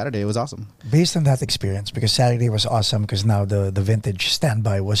on Saturday it was awesome. Based on that experience, because Saturday was awesome, because now the vintage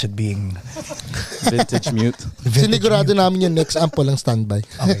standby wasn't being Vintage mute. the vintage Sinigurado mute. namin yung next amp lang standby.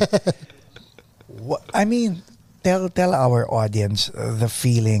 Okay. I mean, tell our audience the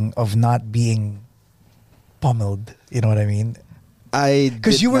feeling of not being pummeled. You know what I mean? I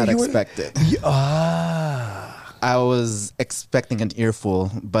did you were- not you were- expect it. Ah, I was expecting an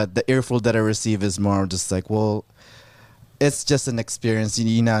earful, but the earful that I receive is more just like, well, it's just an experience.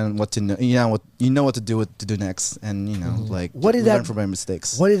 You know what to know. You know what to do. What to do next, and like What did learn that- from my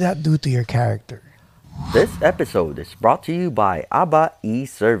mistakes. what did that do to your character? This episode is brought to you by ABBA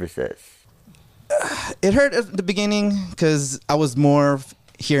e-Services. It hurt at the beginning because I was more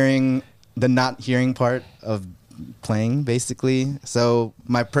hearing the not hearing part of playing, basically. So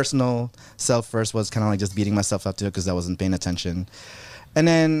my personal self first was kind of like just beating myself up to it because I wasn't paying attention. And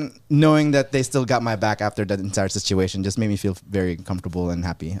then knowing that they still got my back after that entire situation just made me feel very comfortable and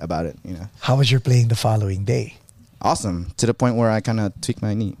happy about it. How was your playing the following day? Awesome, to the point where I kind of tweaked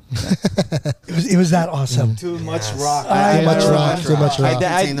my knee. It was that awesome. Too much rock. Too much rock. Too much rock.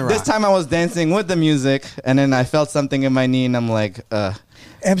 Contain the This rock. time I was dancing with the music, and then I felt something in my knee, and I'm like,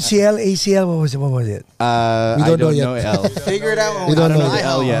 MCL, ACL, what was it? We I don't know don't yet. know L. Figure it out. When We don't I don't know know the yet.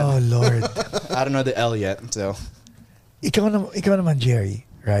 L yet. Oh Lord. I don't know the L yet, so. ikaw naman, Jerry,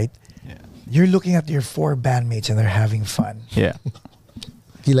 right? Yeah. You're looking at your 4 bandmates and they're having fun. Yeah.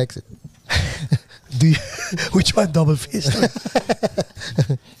 He likes it. Do you, which one? Double fist?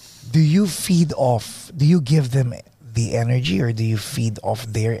 Do you feed off? Do you give them the energy, or do you feed off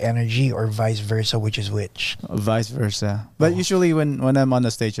their energy, or vice versa? Which is which? Vice versa. But usually when I'm on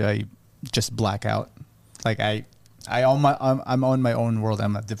the stage, I just black out. Like I'm on my own world.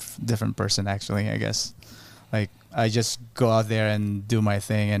 I'm a different person, actually, I guess. Like I just go out there and do my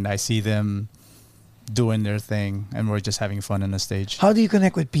thing, and I see them doing their thing, and we're just having fun on the stage. How do you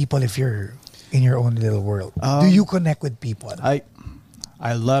connect with people if you're in your own little world? Do you connect with people?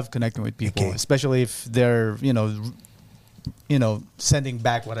 I love connecting with people, Okay. especially if they're sending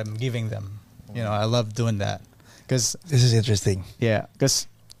back what I'm giving them. I love doing that because This is interesting. because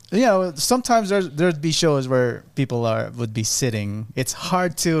sometimes there'd be shows where people would be sitting. It's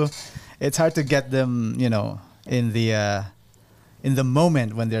hard to get them in the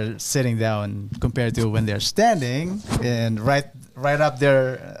moment when they're sitting down compared to when they're standing and right up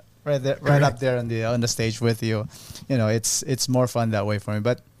there. Right up there on the stage with you, it's more fun that way for me.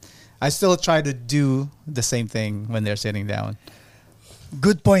 But I still try to do the same thing when they're sitting down.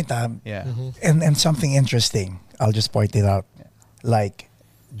 Good point, Yeah, and something interesting. I'll just point it out. Like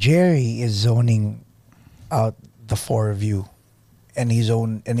Jerry is zoning out the 4 of you, and he's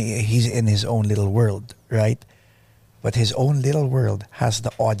in his own little world, right? But his own little world has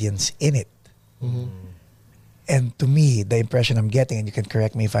the audience in it. And to me, the impression I'm getting, and you can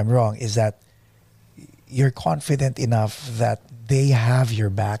correct me if I'm wrong, is that you're confident enough that they have your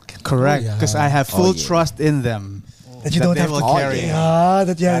back. correct. yeah. Because I have full trust in them That you that don't they have will to carry.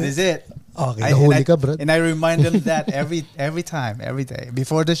 that That is it. Okay. Nahuli ka, Brad. And I remind them that every time, every day,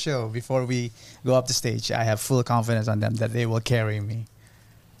 before the show, before we go up the stage, I have full confidence on them that they will carry me.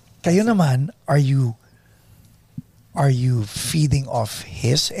 Kayo naman, are you feeding off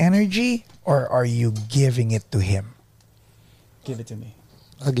his energy, or are you giving it to him? Give it to me.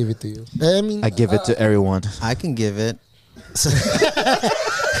 I'll give it to you. I mean, I give it to everyone. I can give it.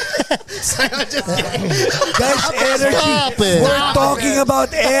 Guys, energy. Stop it. We're talking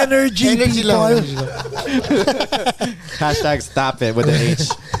about energy, energy people. lang. Energy lang. Hashtag stop it with an H.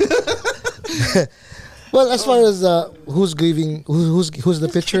 Well, as far as who's giving, who's the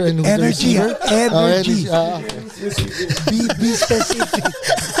pitcher and who's Energy, the receiver? energy. Okay. Be specific.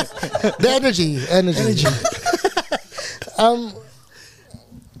 The energy.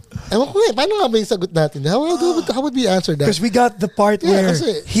 Ewan ko paano nga ba yung sagot natin? How would we answer that? Because we got the part Yeah, where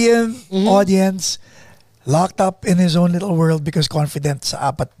kasi- he and audience locked up in his own little world because confident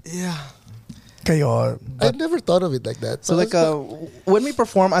sa apat kayo. I've never thought of it like that. So like when we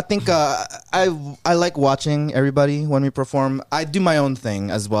perform, I think I like watching everybody when we perform. I do my own thing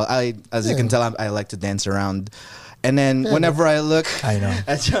as well. As you can tell, I like to dance around. And then whenever I look I know.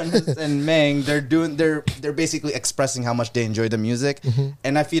 at Jonas and Meng, they're basically expressing how much they enjoy the music,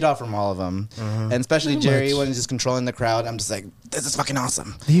 and I feed off from all of them. And especially Jerry when he's just controlling the crowd, I'm just like, this is fucking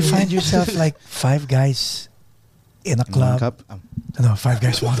awesome. Do you find yourself like 5 guys in a club? Cup. No, 5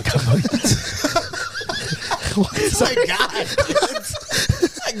 guys, 1 cup. Oh my god!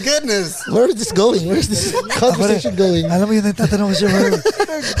 I Goodness. Where is this going? Where is this conversation going? Alam mo yun, nagtatanong ko siya,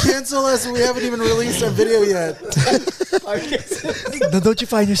 Cancel us. We haven't even released our video yet. don't you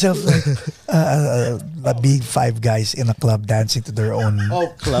find yourself like being five guys in a club dancing to their own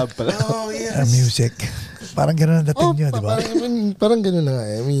Club pala. Oh, yes. music? Parang gano'n ang dating nyo, di ba? Parang gano'n na nga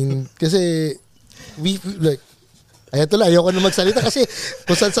eh. I mean, kasi like, ayan tuloy, ayoko na magsalita kasi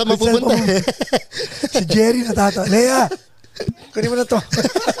kung saan mapupunta eh. Si Jerry natatawa. Lea, kunin mo na to.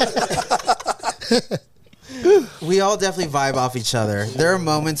 We all definitely vibe off each other. There are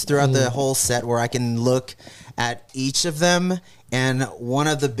moments throughout the whole set where I can look at each of them, and one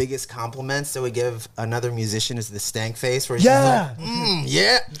of the biggest compliments that we give another musician is the stank face, where she's like,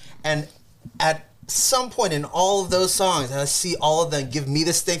 yeah. And at some point in all of those songs, I see all of them give me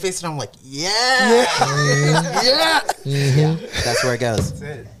the stank face, and I'm like, yeah. That's where it goes.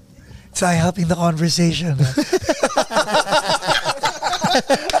 It's like helping the conversation.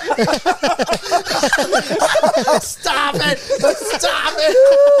 Stop it! Stop it!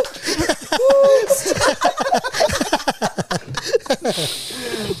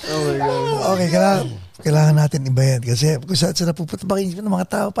 Okay, kailangan natin iba yan. Kasi kung saan napupunta, bakit ng mga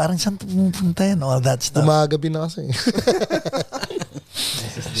tao, parang saan pupunta yan, all that stuff. Gumagabi na kasi.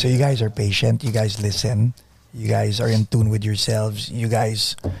 So you guys are patient, you guys listen, you guys are in tune with yourselves, you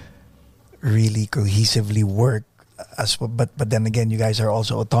guys really cohesively work. But then again, you guys are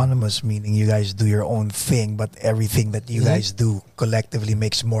also autonomous, meaning you guys do your own thing, but everything that you guys do collectively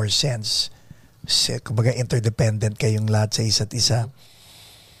makes more sense. Kumbaga interdependent kayong lahat sa isa't isa.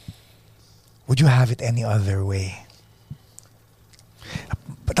 Would you have it any other way?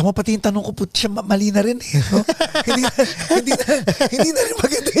 Tama, pati yung tanong ko po siya mali na rin eh. No? hindi na rin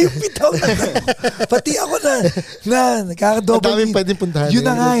maganda yung bitaw na tanong. Pati ako na nakaka-double. Ang daming pwedeng puntahan. Yun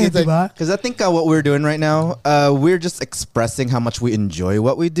na nga eh, di ba? Because I think what we're doing right now, we're just expressing how much we enjoy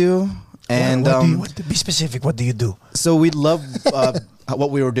what we do. And be specific, what do you do? so we love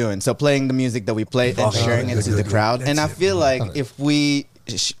what we were doing. So playing the music that we play and sharing it to the crowd. And I feel like if we,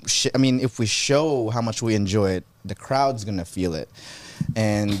 if we show how much we enjoy it, the crowd's gonna feel it.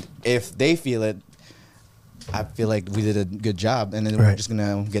 And if they feel it, I feel like we did a good job, and then we're just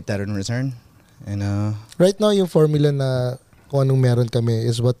gonna get that in return. And right now, yung formula na kung anong meron kami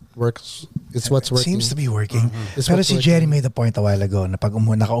is what works. It's what's working. Seems to be working. Pero si Jerry made a point a while ago na pag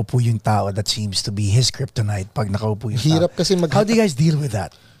nakaupo yung tao, that seems to be his kryptonite. Pag nakaupo yung tao. Hirap kasi How do you guys deal with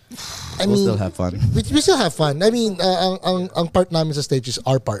that? we'll still have fun. We still have fun. I mean, ang part namin sa stage is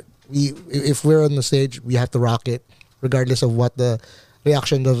our part. If we're on the stage, we have to rock it, regardless of what the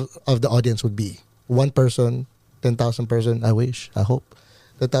reaction of the audience would be. 1 person, 10,000 person, I wish, I hope,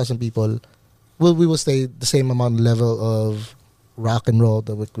 10,000 people, we will stay the same amount level of rock and roll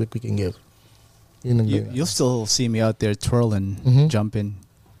that we can give. You'll still see me out there twirling, jumping,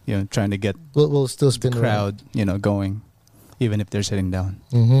 trying to get we'll still spin the crowd, going, even if they're sitting down.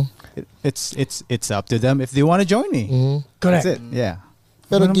 It's up to them if they want to join me. Correct. That's it. Yeah.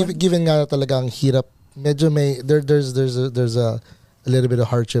 Pero given nga talaga ang hirap, medyo may there's a little bit of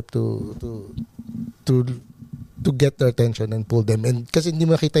hardship to get their attention and pull them. And kasi hindi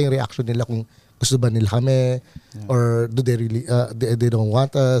makita yung reaction nila kung gusto ba nila kami, or do they really they don't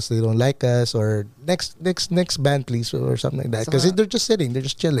want us, they don't like us, or next band please, or something like that. Kasi they're just sitting, they're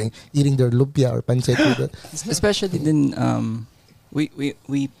just chilling, eating their lumpia or pancit. Especially din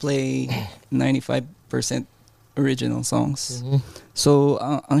we play 95% original songs. So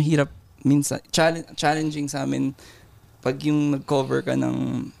ang hirap minsan, challenging sa amin pag yung nag-cover ka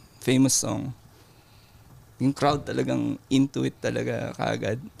ng famous song, yung crowd talagang into it talaga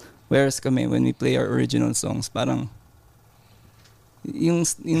kaagad. Whereas kami, when we play our original songs, parang yung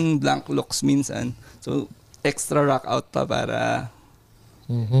blank looks minsan. So, extra rock out pa para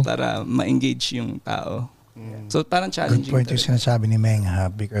ma-engage yung tao. So, parang challenging. Good point yung sinasabi ni Meng,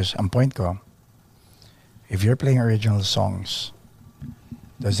 ha? Because ang point ko, if you're playing original songs,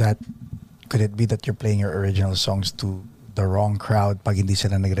 could it be that you're playing your original songs to the wrong crowd pag hindi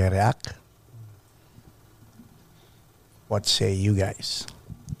sila nagre-react? What say you guys?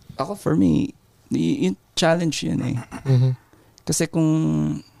 Ako, for me, yung challenge yun eh. Kasi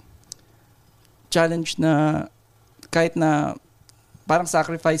kung challenge na kahit na parang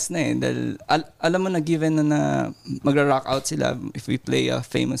sacrifice na eh, dahil alam mo na given na magra-rock out sila if we play a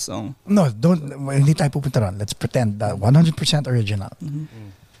famous song. No, hindi tayo pupunta ron. Let's pretend that 100% original.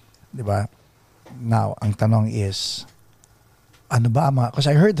 Diba? Now, ang tanong is, ano ba because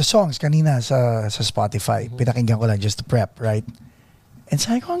I heard the songs kanina sa Spotify. Pinakinggan ko lang just to prep, right? And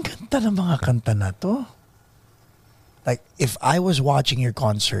sabi ko, ang ganda ng mga kanta na to. Like, if I was watching your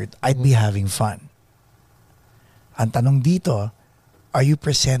concert, I'd be having fun. Ang tanong dito, are you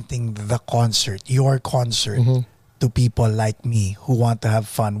presenting the concert, your concert, to people like me who want to have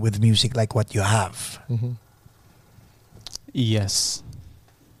fun with music like what you have? Yes.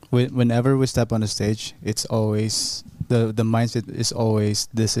 Whenever we step on the stage, it's always the mindset is always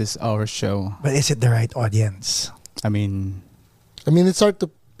this is our show. But is it the right audience? I mean, it's hard to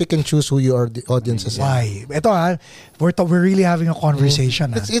pick and choose who you are the audience is. Why? Ito we're really having a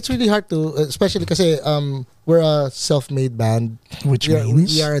conversation. It's really hard to, especially kasi we're a self-made band, Which we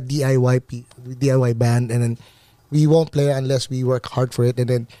means? we are a DIY band, and then we won't play unless we work hard for it. And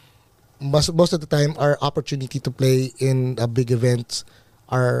then most of the time, our opportunity to play in a big events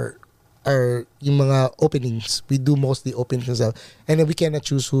are yung mga openings. We do mostly openings and stuff, and then we cannot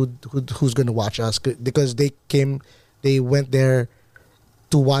choose who's going to watch us because they went there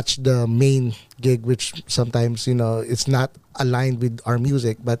to watch the main gig, which sometimes it's not aligned with our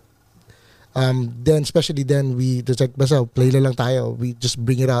music. But then especially then we just like basta play lang tayo. We just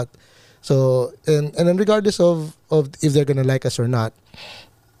bring it out. So and then regardless of if they're gonna like us or not,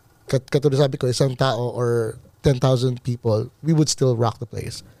 katulad sabi ko, isang tao or 10,000 people, we would still rock the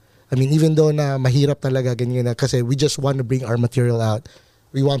place. I mean, even though na mahirap talaga ganyan na kasi we just want to bring our material out.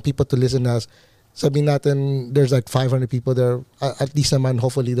 We want people to listen to us. Sabihin natin, there's like 500 people there. At least naman,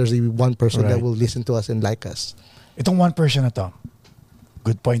 hopefully, there's one person that will listen to us and like us. Itong one person na to,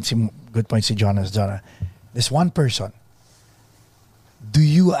 good point si Jonas. This one person, do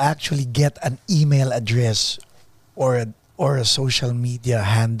you actually get an email address or a social media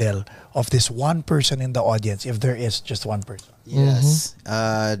handle of this one person in the audience, if there is just one person? Yes,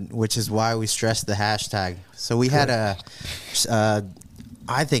 which is why we stressed the hashtag. So we had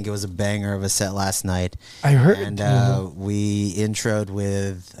I think it was a banger of a set last night. I heard. And we introed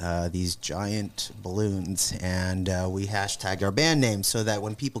with these giant balloons, and we hashtagged our band name so that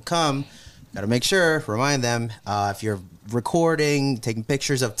when people come, got to make sure, remind them, if you're recording, taking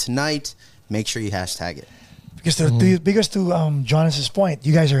pictures of tonight, make sure you hashtag it. Because to Jonas's point,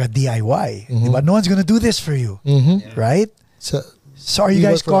 you guys are a DIY. But no one's going to do this for you. Right? So are you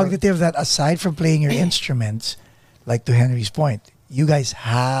guys cognitive that aside from playing your instruments, like to Henry's point, you guys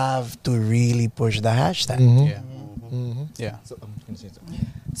have to really push the hashtag? Yeah.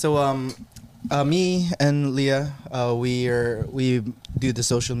 So me and Leah, we do the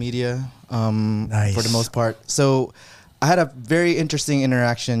social media Nice. for the most part. So I had a very interesting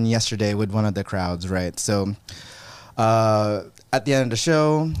interaction yesterday with one of the crowds, right? So at the end of the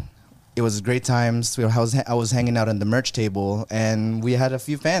show, it was great times. I was hanging out on the merch table, and we had a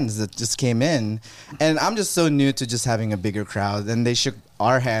few fans that just came in. And I'm just so new to just having a bigger crowd, and they shook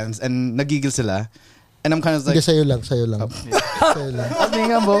our hands, and nagigil sila. And I'm kind of like... Sa'yo lang. Sa'yo lang.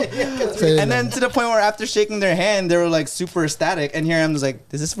 And then to the point where after shaking their hand, they were like super ecstatic. And here I'm just like,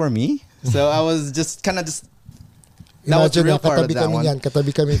 is this for me? So I was just kind of just... That was the real part of that one.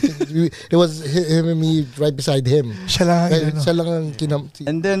 Katabi kami. It was him and me right beside him. Siya lang ang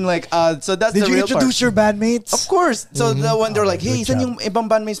And then like, so that's Did the you real part. introduce your bandmates? Of course. So the one they're like, hey, good saan job. yung ibang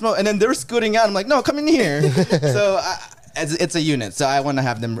bandmates mo? And then they're scooting out. I'm like, no, come in here. So it's a unit. So I want to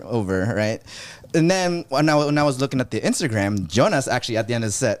have them over, right? And then when I was looking at the Instagram, Jonas actually at the end of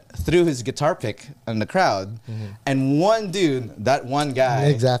the set threw his guitar pick on the crowd. And one dude, that one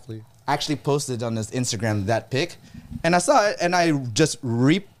guy, Exactly. actually posted on his Instagram that pic. And I saw it, and I just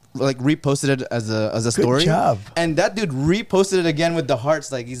reposted it as a story. Good job. And that dude reposted it again with the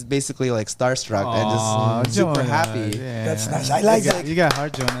hearts, like he's basically like starstruck and just super happy. Yeah. That's nice. I like that. You got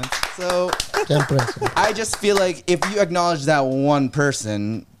heart, Jonas. So Siyempre. I just feel like if you acknowledge that one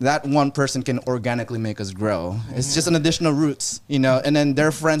person can organically make us grow. It's just an additional roots, and then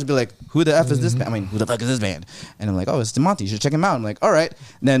their friends be like, who the F is this band? I mean, who the fuck is this band? And I'm like, oh, it's Cimonti. You should check him out. I'm like, all right.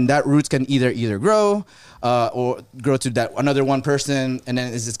 And then that roots can either grow or grow to that another one person, and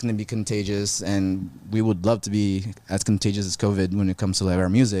then it's just going to be contagious. And we would love to be as contagious as COVID when it comes to like our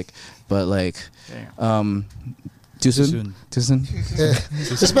music. But like, too soon?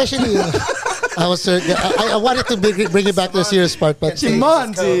 Especially, I wanted to bring it back to the serious part, but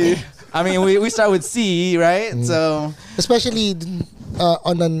Cimonti. I mean, we start with C, right? So especially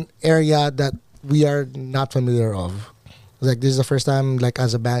on an area that we are not familiar of. Like this is the first time, like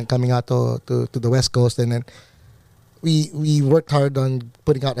as a band coming out to the West Coast, and then we worked hard on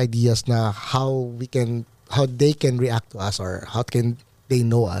putting out ideas na how they can react to us or how can they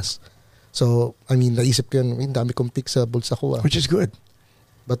know us. So, I mean, naisip ko yun, dami kong pick sa bulsa ko. Which is good.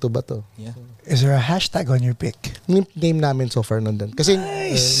 Bato-bato. yeah. Is there a hashtag on your pick? Name namin so far nandun. Kasi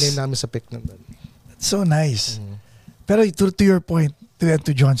Nice. name namin sa pick nandun. That's so nice. Pero to your point,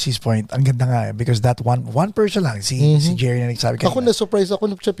 to John C's point, ang ganda nga because that one person lang, si Jerry na nagsabi Ako na-surprise ako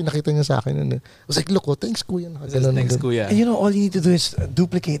nung siya pinakita niya sa akin. I was like, look, thanks kuya. Thanks, Kuya. And all you need to do is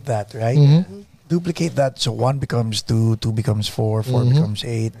duplicate that, right? Duplicate that so 1 becomes 2, 2 becomes 4, 4 becomes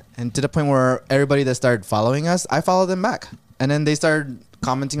 8. And to the point where everybody that started following us, I followed them back. And then they started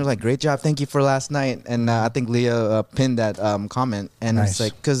commenting like, great job, thank you for last night. And I think Leah pinned that comment. And Nice. it's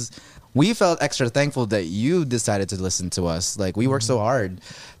like, because we felt extra thankful that you decided to listen to us. Like, we worked so hard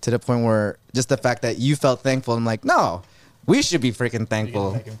to the point where just the fact that you felt thankful, I'm like, no, we should be freaking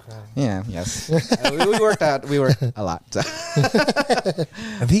thankful. Yeah, yes. We worked a lot.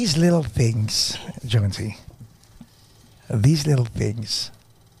 These little things, Jonesy, these little things,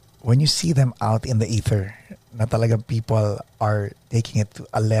 when you see them out in the ether, na talagang people are taking it to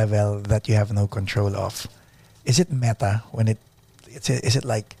a level that you have no control of. Is it meta when is it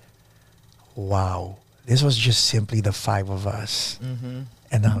like, wow, this was just simply the 5 of us.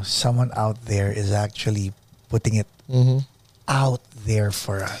 And now someone out there is actually putting it out there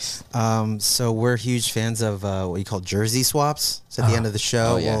for us. So we're huge fans of what you call jersey swaps. So at the end of the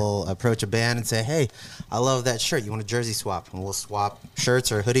show, we'll approach a band and say, hey, I love that shirt. You want a jersey swap? And we'll swap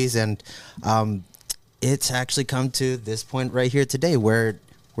shirts or hoodies. And it's actually come to this point right here today where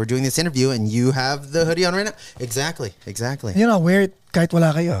we're doing this interview and you have the hoodie on right now. Exactly. I'll wear it kahit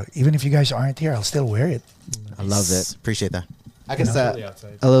wala kayo. Even if you guys aren't here, I'll still wear it. I love it. Appreciate that. I guess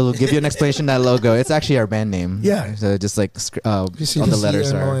I'll give you an explanation that logo. It's actually our band name. Yeah. So just like all You see the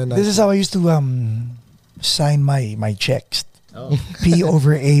letters are. This is how I used to sign my checks. P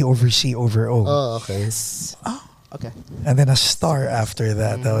over A over C over O. Oh, okay. Okay. And then a star after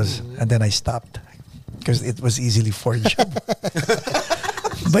that. And then I stopped because it was easily forgeable.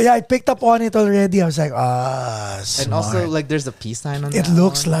 But yeah, I picked up on it already. I was like, smart. And also, like, there's a peace sign on It that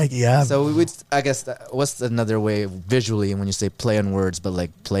looks one. like, yeah. So we would, I guess, what's another way visually when you say play on words, but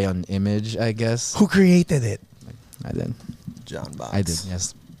like play on image, I guess? Who created it? I did. John Box. I did,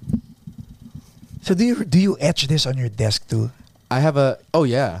 yes. So do you etch this on your desk too? I have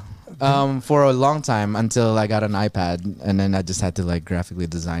for a long time until I got an iPad, and then I just had to like graphically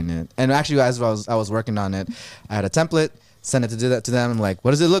design it. And actually, as I was working on it, I had a template. Sent it to do that to them. I'm like, what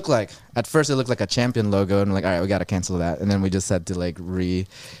does it look like? At first, it looked like a champion logo, and I'm like, all right, we gotta cancel that. And then we just had to like redo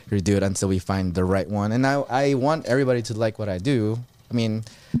it until we find the right one. And I want everybody to like what I do. I mean,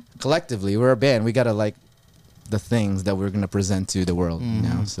 collectively, we're a band. We gotta like the things that we're gonna present to the world. You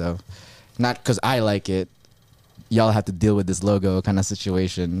know, so not because I like it, y'all have to deal with this logo kind of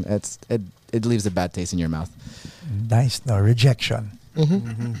situation. It leaves a bad taste in your mouth. Nice, no rejection.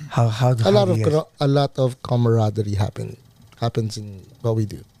 How A lot of camaraderie happens in what we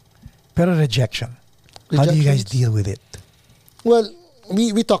do. Pero rejection. How do you guys Rejections? deal with it? Well,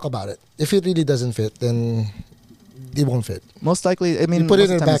 we talk about it. If it really doesn't fit, then it won't fit. Most likely, I mean, We put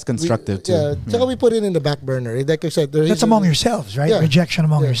most it in of the the time back. it's constructive too. Yeah, tsaka we put it in the back burner. Like I said, That's among yourselves, right? Yeah. Rejection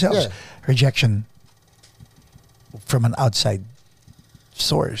among Yeah, yourselves. yeah. Rejection from an outside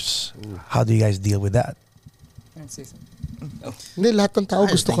source. How do you guys deal with that? Can I say something? Hindi, lahat ng tao I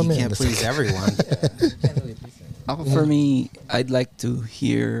gusto think kami. you can't please everyone. For me, I'd like to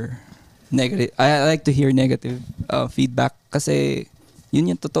hear negative. I like to hear negative feedback kasi yun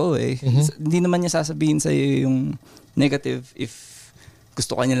yung totoo eh. Hindi naman niya sasabihin sa iyo yung negative if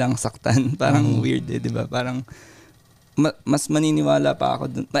gusto ka niya lang saktan. Parang weird eh, 'di ba? Parang mas maniniwala pa ako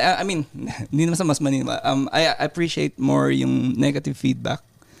dun. I mean, hindi naman sa mas maniniwala. I appreciate more yung negative feedback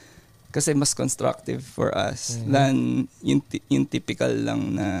kasi mas constructive for us than yung typical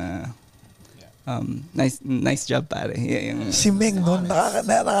lang na nice job pare. Yeah, yung, Si Meng noon,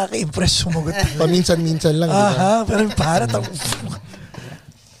 nakaka-impress sumagot. Paminsan-minsan lang. Diba? Aha, pero para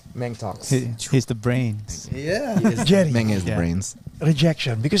Meng talks. He's the brains. yeah. Jerry, Meng is the Yeah. brains.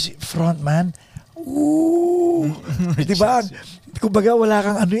 rejection. Because frontman, diba? Kumbaga wala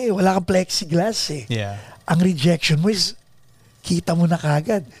kang wala kang plexiglass eh. Yeah. Ang rejection mo is kita mo na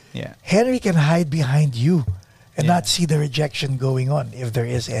kagad. Yeah. Henry can hide behind you and Yeah. not see the rejection going on if there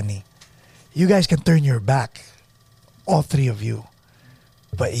is any. You guys can turn your back, all 3 of you,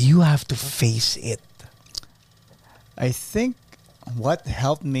 but you have to face it. I think what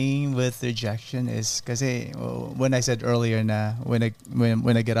helped me with rejection is because when I said earlier na when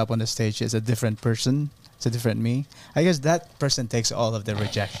I get up on the stage, it's a different person, it's a different me. I guess that person takes all of the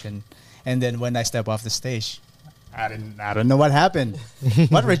rejection, and then when I step off the stage, I don't know what happened.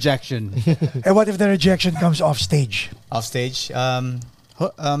 What rejection? And what if the rejection comes off stage? Off stage.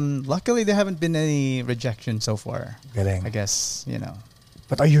 Luckily, there haven't been any rejection so far. Galing. I guess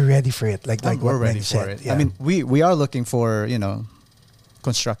But are you ready for it? Like we're what ready Meng for said. it. I mean, we are looking for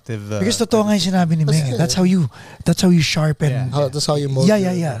constructive. Because totoo nga yung sinabi ni Meng. That's how you sharpen. Yeah. That's how you mold.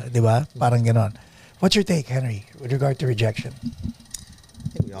 Yeah. Diba? Parang ganon. What's your take, Henry, with regard to rejection?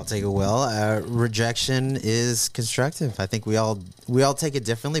 We all take it well. Rejection is constructive. I think we all take it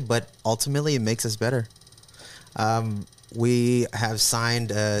differently, but ultimately it makes us better. We have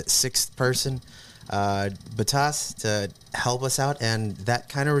signed a sixth person, Batas, to help us out, and that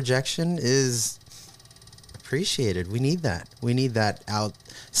kind of rejection is appreciated. We need that. We need that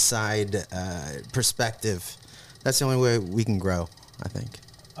outside perspective. That's the only way we can grow, I think.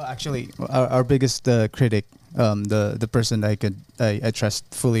 Actually, our biggest critic, the person I trust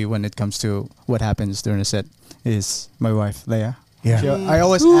fully when it comes to what happens during a set, is my wife, Leia. Yeah. I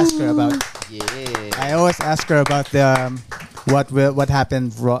always ask her about. I always ask her about the what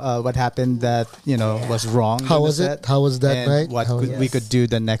happened that was wrong. How in the was set, it? How was that and night? What we could do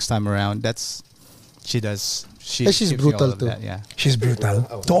the next time around. That's she does. She's gives me brutal all of too. that, yeah. She's brutal.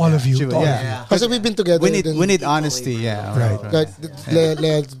 To all of you. She- To all of you. yeah. Kasi we've been together. We need honesty. Yeah. Right. Like,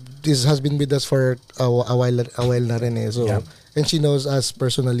 Lea this has been with us for a while na rin eh. So, Yeah. and she knows us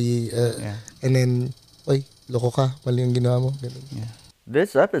personally. Yeah. And then, oy, loko ka, mali yung ginawa mo. Ganun.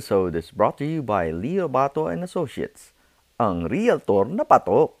 This episode is brought to you by Leo Bato and Associates, ang realtor na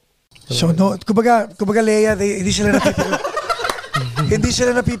patok. So no, kumbaga Leia, hindi sila napipikon. Hindi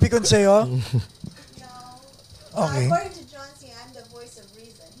sila napipikon sa'yo? Okay. According to John C., I'm the voice of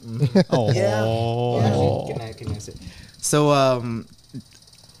reason. Can I say? So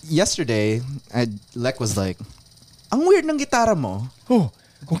yesterday, Lek was like, "Ang weird ng gitara mo." Oh,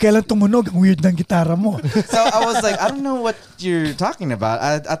 kung kailan tumunog, ang weird ng gitara mo. So I was like, I don't know what you're talking about.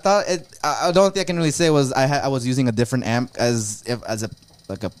 I thought it. The only thing I can really say was I was using a different amp as a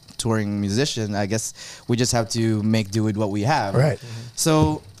touring musician. I guess we just have to make do with what we have. Right.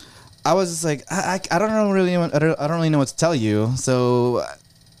 So I was just like, I don't know really. I don't really know what to tell you. So,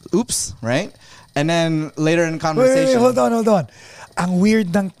 oops, right? And then later in Wait, conversation, hold on. Ang weird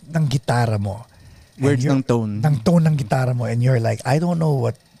ng gitara mo. Weird And ng tone. Ng tone ng gitara mo. And you're like, I don't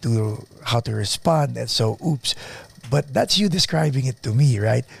know how to respond. And so, oops. But that's you describing it to me,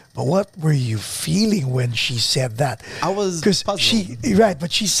 right? But what were you feeling when she said that? I was Because puzzled.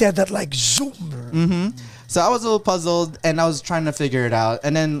 but she said that like zoom. So I was a little puzzled, and I was trying to figure it out.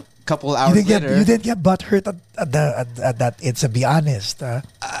 And then a couple hours You later, didn't get butthurt at that. It's a be honest.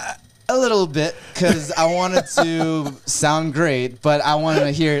 a little bit, because I wanted to sound great, but I wanted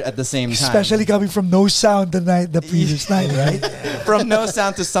to hear it at the same time. Especially coming from no sound the previous night, right? From no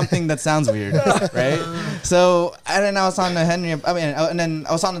sound to something that sounds weird, right? So, and then I was talking to Henry. And then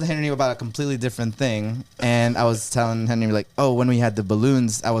I was talking to Henry about a completely different thing, and I was telling Henry like, oh, when we had the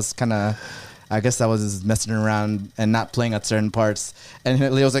balloons, I guess I was messing around and not playing at certain parts. And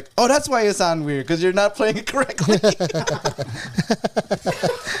Leo was like, oh, that's why you sound weird, because you're not playing it correctly.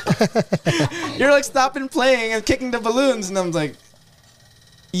 You're like stopping playing and kicking the balloons. And I'm like,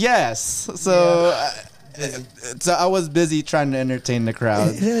 yes. So, so I was busy trying to entertain the crowd.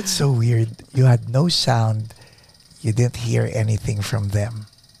 Isn't it so weird? You had no sound. You didn't hear anything from them.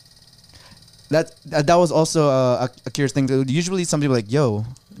 That was also a curious thing. Usually some people are like, yo,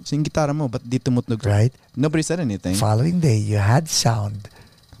 sing gitara mo, but di tumutnog? Right. Nobody said anything. Following day, you had sound,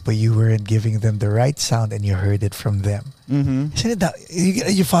 but you weren't giving them the right sound, and you heard it from them. Mm-hmm. Isn't it that?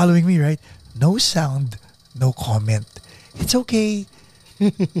 You're following me, right? No sound, no comment. It's okay.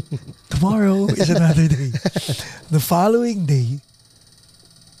 Tomorrow is another day. The following day,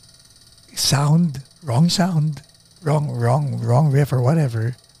 wrong sound, wrong riff or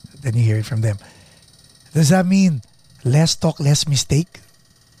whatever. Then you hear it from them. Does that mean less talk, less mistake?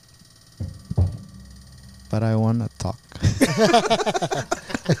 But I want to talk.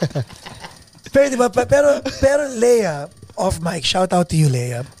 Pero, diba, pero Leia, off mic, shout out to you,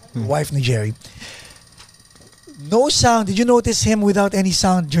 Leia, wife ni Jerry. No sound. Did you notice him without any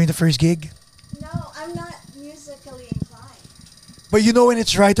sound during the first gig? No, I'm not musically inclined. But you know when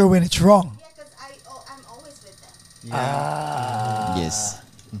it's right or when it's wrong. Yeah, because I'm always with them. Yes.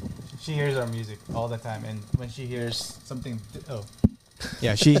 She hears our music all the time, and when she hears something,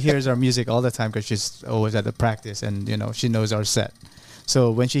 she hears our music all the time because she's always at the practice, and she knows our set. So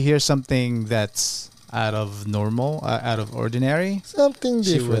when she hears something that's out of normal, out of ordinary, Something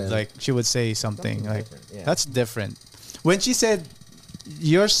different. she would say something like, "That's different." When she said,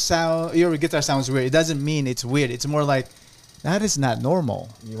 "Your guitar sounds weird," it doesn't mean it's weird. It's more like, that is not normal.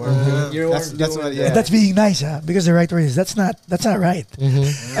 That's what. Yeah. That's being nice, huh? Because the right word is that's not right.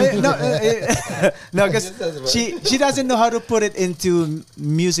 No, because she doesn't know how to put it into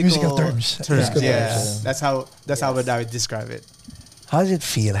musical Terms. Yeah, that's how I would describe it. How does it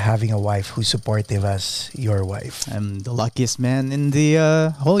feel having a wife who's supportive as your wife? I'm the luckiest man in the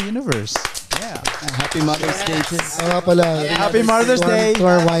whole universe. Yeah. Happy Mother's Day. Nga pala. Happy Mother's Day. To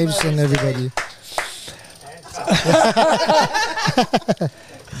our wives and everybody.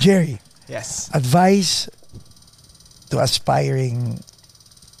 Jerry, Yes. advice to aspiring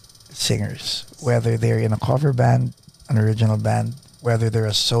singers, whether they're in a cover band, an original band, whether they're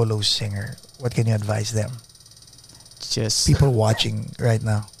a solo singer. What can you advise them? Just People watching right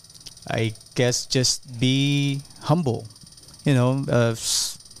now. I guess just be humble. You know,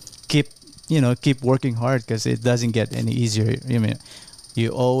 keep working hard because it doesn't get any easier. I mean, you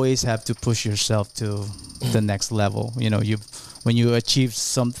always have to push yourself to the next level. You know, when you achieve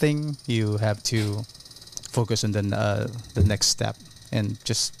something, you have to focus on the next step and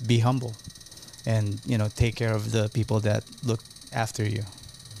just be humble, and take care of the people that look after you.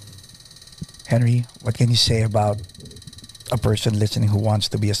 Henry, what can you say about a person listening who wants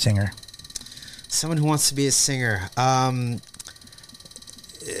to be a singer? Someone who wants to be a singer.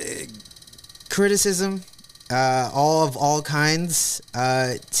 Criticism, all kinds.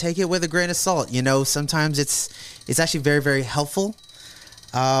 Take it with a grain of salt. Sometimes it's actually very, very helpful.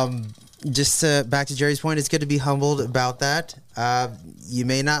 Back to Jerry's point, it's good to be humbled about that. You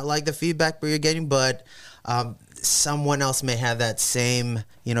may not like the feedback you're getting, but someone else may have that same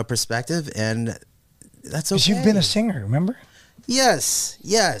perspective, and that's okay. Because you've been a singer, remember? Yes.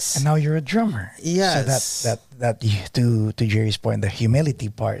 And now you're a drummer. Yes. So to Jerry's point, the humility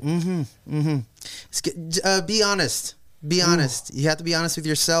part. Be honest. Be honest. You have to be honest with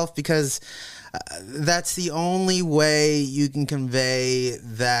yourself, because that's the only way you can convey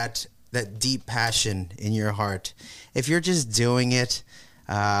that deep passion in your heart. If you're just doing it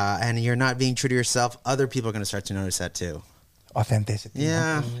and you're not being true to yourself, other people are going to start to notice that too. Authenticity.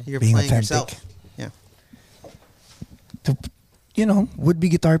 Yeah, you're Being playing authentic. yourself. Yeah. To, would-be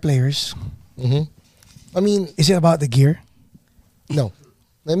guitar players, I mean, is it about the gear? no.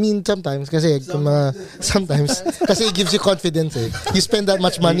 I mean, sometimes sometimes kasi it gives you confidence. You spend that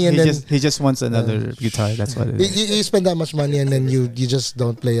much money and then he just wants another guitar. That's what it is. you spend that much money and then you just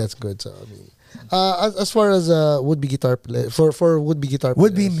don't play as good. So I mean, as far as would-be guitar play for would-be guitar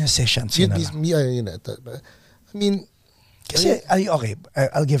players, Would-be musicians. you'd Yun na be lang. I mean, Kasi, okay,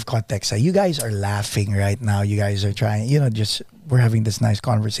 I'll give context. You guys are laughing right now. You guys are trying, we're having this nice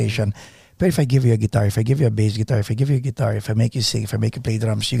conversation. But if I give you a guitar, if I give you a bass guitar, if I give you a guitar, if I make you sing, if I make you play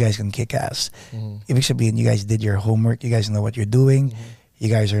drums, you guys can kick ass. Ibig sabihin, you guys did your homework. You guys know what you're doing. You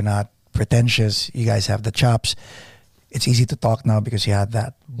guys are not pretentious. You guys have the chops. It's easy to talk now because you had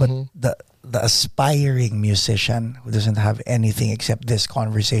that. But the aspiring musician who doesn't have anything except this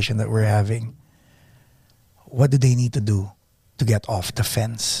conversation that we're having, what do they need to do to get off the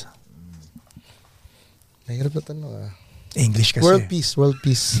fence? mahirap na tanong English kasi. World peace. World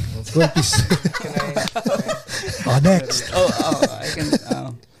peace. Next. I can.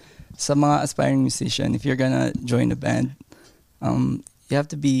 Sa mga aspiring musician, if you're gonna join a band, you have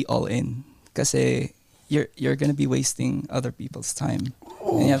to be all in. Kasi you're gonna be wasting other people's time,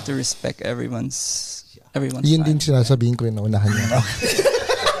 and you have to respect everyone's Yun time. din sinasabihin ko yung naunahan niya.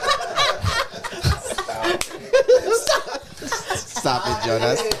 Stop it,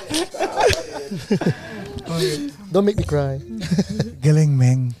 Jonas. Don't make me cry. Galing,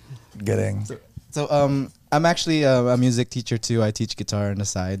 Meng. Galing. So I'm actually a music teacher too. I teach guitar on the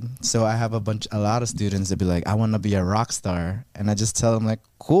side. So I have a lot of students that be like, I want to be a rock star, and I just tell them like,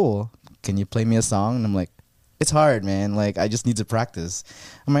 cool, can you play me a song? And I'm like, it's hard, man. Like, I just need to practice.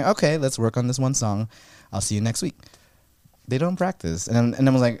 I'm like, okay, let's work on this one song. I'll see you next week. They don't practice, and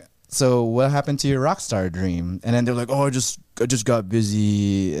I'm like, so what happened to your rock star dream? And then they're like, oh, I just got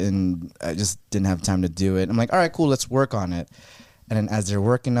busy and I just didn't have time to do it. I'm like, all right, cool, let's work on it. And then as they're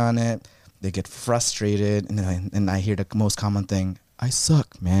working on it, they get frustrated, and I hear the most common thing, I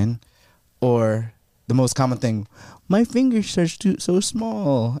suck, man. Or the most common thing, my fingers are so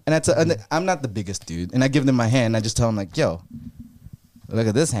small. And I'm not the biggest dude. And I give them my hand. I just tell them like, yo, look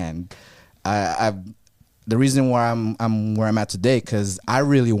at this hand. The reason why I'm where I'm at today, because I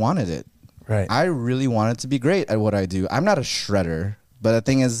really wanted it. Right. I really wanted to be great at what I do. I'm not a shredder, but the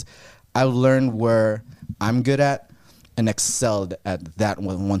thing is, I learned where I'm good at and excelled at that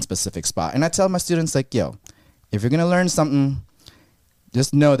one specific spot. And I tell my students like, yo, if you're gonna learn something,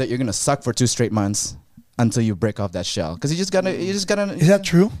 just know that you're gonna suck for 2 straight months until you break off that shell. Because you just gotta. Is that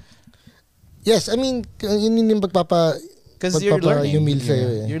true? Yes, I mean, yun yung Because you're learning. humil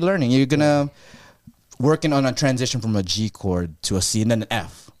sa'yo, eh. You're learning. You're gonna working on a transition from a G chord to a C and then an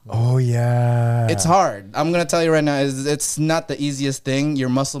F. Oh, yeah. It's hard. I'm gonna tell you right now, it's not the easiest thing. Your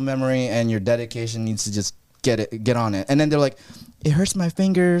muscle memory and your dedication needs to just get on it. And then they're like, it hurts my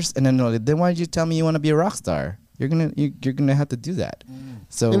fingers. And then no, then why did you tell me you want to be a rock star? You're gonna have to do that.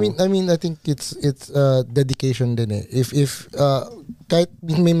 So I think it's dedication din eh. If kahit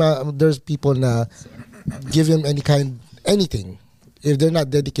there's people na give them anything. If they're not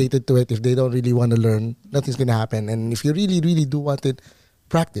dedicated to it, if they don't really want to learn, nothing's gonna happen. And if you really, really do want it,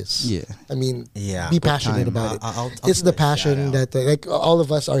 practice. Yeah. Be passionate about it. I'll It's do the a passion shout-out. that like all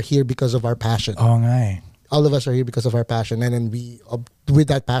of us are here because of our passion. Oo nga eh. All of us are here because of our passion, and then we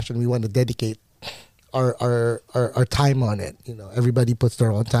with that passion we want to dedicate our time on it. Everybody puts their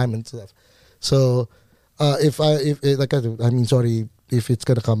own time and stuff. So if sorry if it's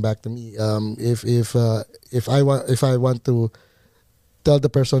gonna come back to me. If I want to tell the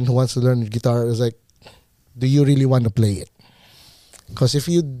person who wants to learn guitar, is like, do you really want to play it? Because if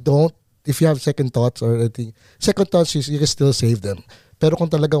you don't, if you have second thoughts or anything, second thoughts you can still save them. Pero kung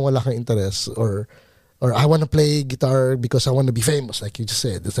talagang wala kang interest or I want to play guitar because I want to be famous, like you just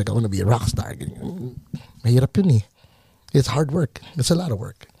said, it's like I want to be a rock star. Mahirap yun eh. It's hard work. It's a lot of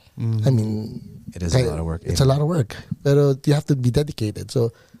work. it is a lot of work. It's a lot of work. But you have to be dedicated. So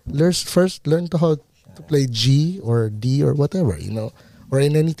learn to how to play G or D or whatever, or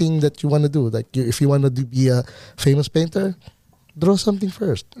in anything that you want to do. Like if you want to be a famous painter, draw something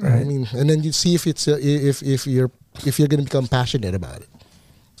first. Right. And then you see if it's if you're going to become passionate about it.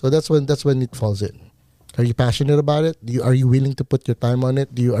 So that's when it falls in. Are you passionate about it? Are you willing to put your time on it?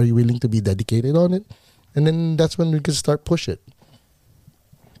 Are you willing to be dedicated on it? And then that's when we can start push it.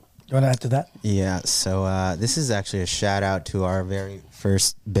 You want to add to that? Yeah, so this is actually a shout out to our very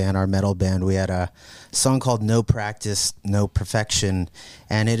first band, our metal band. We had a song called No Practice, No Perfection,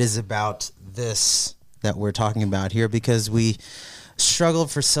 and it is about this that we're talking about here because we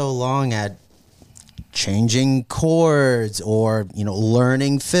struggled for so long at changing chords or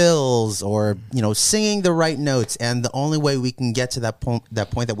learning fills or singing the right notes, and the only way we can get to that point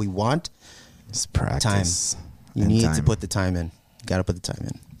that we want It's practice. time. You need to put the time in. You got to put the time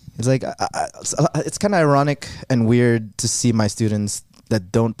in. It's like it's kind of ironic and weird to see my students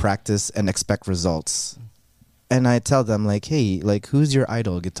that don't practice and expect results. And I tell them like, hey, like who's your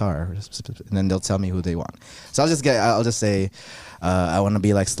idol guitar? And then they'll tell me who they want. So I'll just say, I want to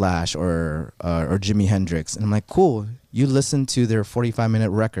be like Slash or Jimi Hendrix. And I'm like, cool. You listen to their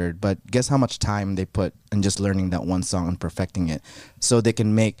 45-minute record, but guess how much time they put in just learning that one song and perfecting it, so they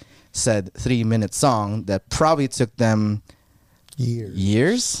can make said 3-minute song that probably took them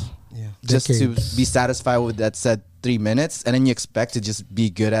years just Decades. to be satisfied with that said 3 minutes, and then you expect to just be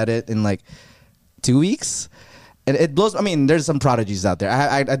good at it in like 2 weeks. And it blows. I mean, there's some prodigies out there.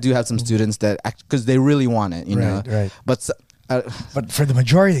 I do have some students that because they really want it, you know. Right. But for the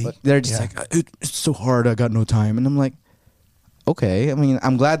majority, they're just like, it's so hard. I got no time. And I'm like, okay. I mean,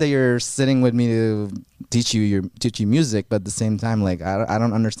 I'm glad that you're sitting with me to teach you music, but at the same time, like, I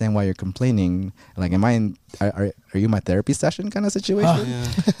don't understand why you're complaining. Like, are you my therapy session kind of situation?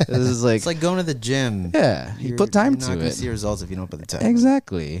 This is like, It's like going to the gym. yeah, you put time you're not to gonna it. see results if you don't put the time.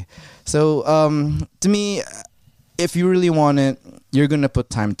 Exactly. So, to me, if you really want it, you're gonna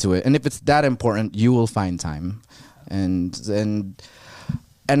put time to it, and if it's that important, you will find time. And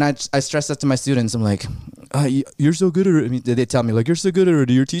I stress that to my students. I'm like, you're so good at it. I mean, they tell me like, you're so good at it.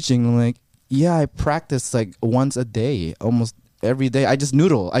 You're teaching. I'm like, yeah, I practice like once a day, almost every day. I just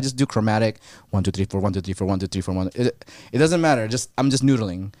noodle. I just do chromatic 1 2 3 4 1 2 3 4 1 2 3 4 1. It doesn't matter. I'm just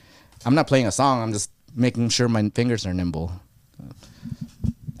noodling. I'm not playing a song. I'm just making sure my fingers are nimble.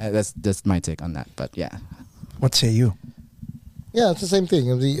 That's my take on that. But yeah. what say you? Yeah, it's the same thing.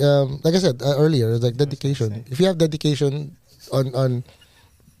 Like I said earlier, it's like dedication. If you have dedication on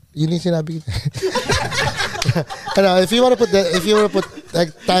yun yung sinabi. If you want to put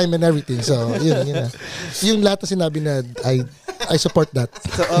like time and everything, so yun. Yung lahat na sinabi na I support that.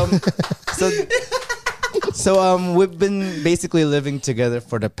 So we've been basically living together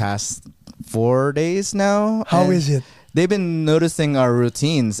for the past 4 days now. How is it? They've been noticing our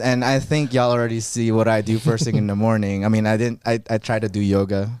routines, and I think y'all already see what I do first thing in the morning. I mean, I tried to do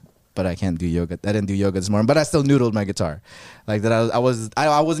yoga, but I can't do yoga. I didn't do yoga this morning, but I still noodled my guitar. Like that, I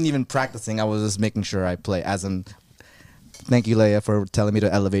wasn't even practicing. I was just making sure I play. Thank you, Leia, for telling me to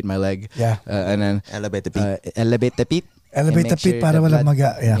elevate my leg. Yeah. And then Elevate the beat. elevate the feet. Elevate the feet para walang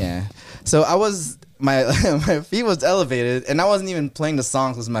maga. Yeah. So I was my feet was elevated, and I wasn't even playing the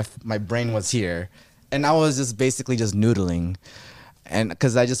songs because my brain was here. And I was just basically just noodling, and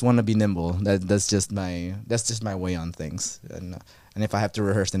because I just want to be nimble. That's just my way on things. And if I have to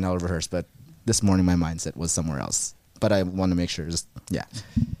rehearse, then I'll rehearse. But this morning my mindset was somewhere else. But I want to make sure.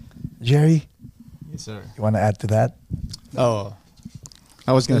 Jerry, Yes, sir. you want to add to that? Oh,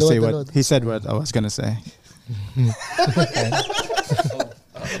 I was gonna Hello, say hello. what he said. What I was gonna say.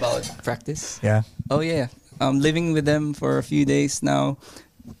 about practice. Yeah. Oh yeah, living with them for a few days now.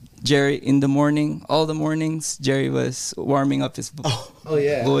 Jerry in the morning, all the mornings, Jerry was warming up his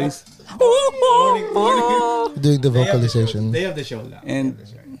voice. Doing the vocalization. They have the show now. And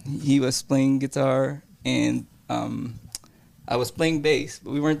he was playing guitar, and I was playing bass, but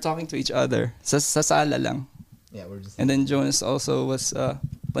we weren't talking to each other. Sa sala lang. Yeah, we're just. And then Jonas also was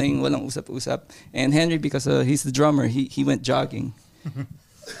playing walang usap-usap. And Henry, because he's the drummer, he went jogging.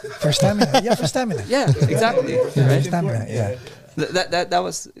 For stamina. Yeah, for stamina. Yeah, exactly. Yeah, Right? for stamina. Yeah. That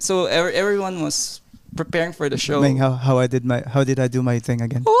was so. Everyone was preparing for the show. Ming, how did I do my thing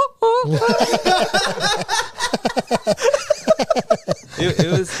again?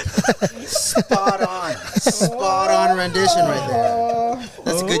 It was Spot on rendition right there.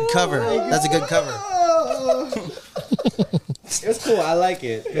 That's a good cover. That's a good cover. It's cool. I like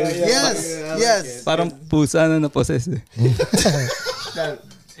it. Yes. parang pusa na na-possess.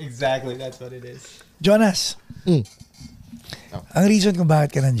 Exactly. That's what it is. Jonas, ang reason kung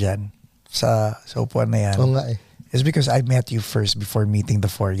bakit ka nandyan sa upuan na yan Oo nga eh. is because I met you first before meeting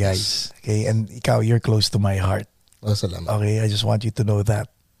the four guys. Okay? And ikaw, you're close to my heart. Oh, salamat. Okay? I just want you to know that.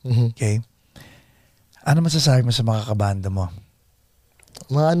 Okay? Ano masasabi mo sa mga kabanda mo?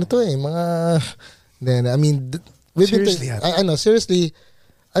 Mga ano to eh, mga... Then, I mean, we've Seriously, been I know, seriously,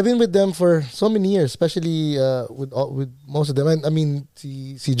 I've been with them for so many years, especially with most of them. And I mean,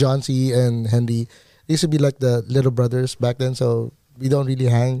 si John C. and Henry, they used to be like the little brothers back then, so we don't really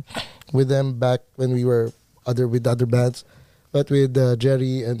hang with them back when we were with other bands. But with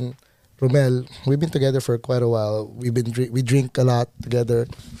Jerry and Romel, we've been together for quite a while. We drink a lot together.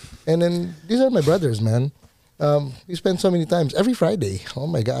 And then these are my brothers, man. We spend so many times every Friday. Oh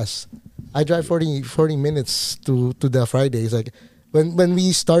my gosh. I drive 40 minutes to the Fridays. Like when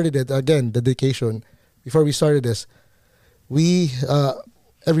we started it, again, the dedication, before we started this, we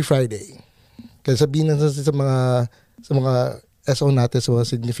every Friday. Kasi sabihin na sa mga SO natin, sa mga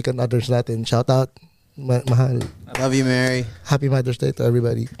significant others natin, shout out, mahal. Love you, Mary. Happy Mother's Day to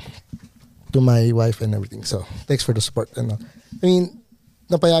everybody, to my wife and everything. So thanks for the support. I mean,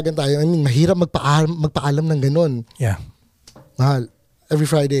 napayagan tayo. I mean, mahirap magpaalam ng ganun. Yeah. Mahal. Every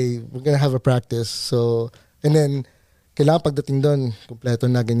Friday, we're gonna have a practice. So, and then, kailangan pagdating doon, kompleto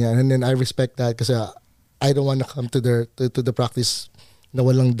na ganyan. And then I respect that kasi I don't want to come to the practice na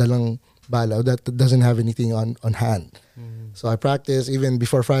walang dalang bala, that doesn't have anything on hand. So I practice, even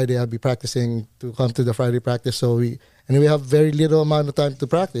before Friday, I'll be practicing to come to the Friday practice. So we have very little amount of time to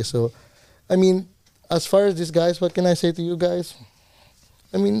practice. So, I mean, as far as these guys, what can I say to you guys?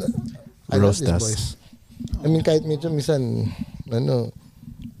 I mean, I love these boys. I mean, kahit medyo minsan,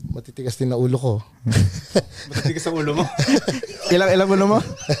 matitigas din na ulo ko. Matitigas ang ulo mo? Ilang ulo mo?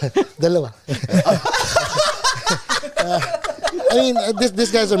 Dalawa. I mean,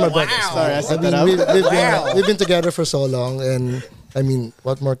 these guys are my brothers. Sorry, I said that out. We've been together for so long, and I mean,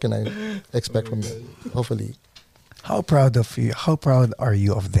 what more can I expect from them? Hopefully. How proud are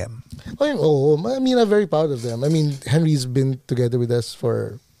you of them? I mean, I'm very proud of them. I mean, Henry's been together with us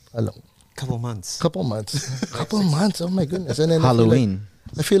for a long Couple months. couple months. Oh my goodness! And then Halloween.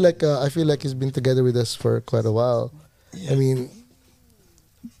 I feel like he's been together with us for quite a while. I mean,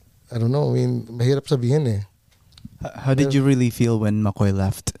 I don't know. I mean, mahirap sabihin eh. How did you really feel when McCoy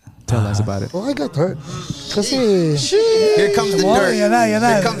left? Tell us about it. Oh, I got hurt. Kasi Here comes the dirt. Yan na.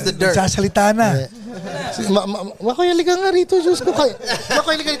 Here comes the dirt. Sasalita na. Makoy, halika nga rito. Diyos ko.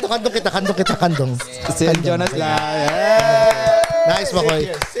 Makoy, halika rito. Kandong. Si Jonas lang. Nice,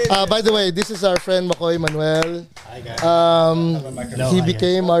 Makoy. By the way, this is our friend Makoy Manuel. He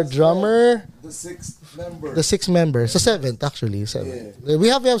became our drummer. The sixth member. So seventh, actually. Seventh. Yeah.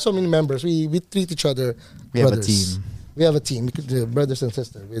 We have so many members. We treat each other We have a brothers. team. We have a team. We could do brothers and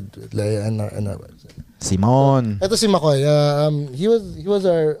sisters with Leia and our wives. Simon. Ito si Makoy. He was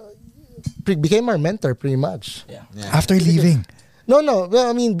became our mentor pretty much. Yeah. After leaving. No. Well,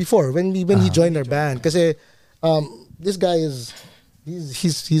 I mean before when he joined our band. Kasi this guy he's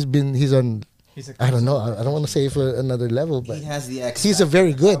on. I don't know. I don't want to say for another level, but He has the X. he's a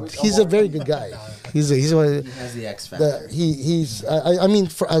very good guy. He's one. He has the X factor. I mean,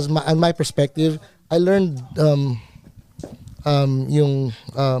 on my perspective, I learned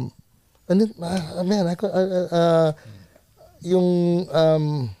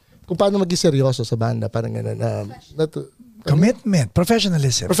kung paano maging seryoso sa banda, parang ganun. Commitment.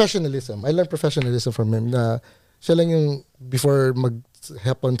 Professionalism. I learned professionalism from him. Na siya lang yung before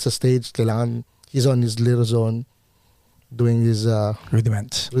mag-happen sa stage, kailangan he's on his little zone doing his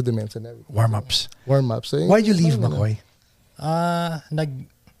Rudiments. rudiments and everything. Warm-ups. So, Why'd you leave, McCoy?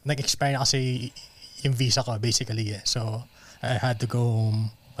 Nag-expire na kasi yung visa ko basically eh. So I had to go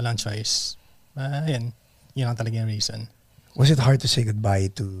home walang choice. Yun lang talaga yung reason. Was it hard to say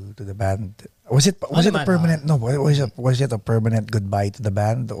goodbye to the band? Was it a permanent? No, was it a permanent goodbye to the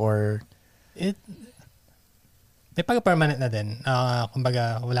band or? May pag-permanent na din.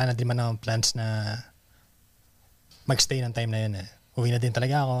 Kumbaga, wala na din man akong plans na magstay ng time na yun. Uwi na din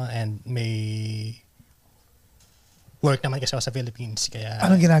talaga ako and may work naman kasi ako sa Philippines. Kaya,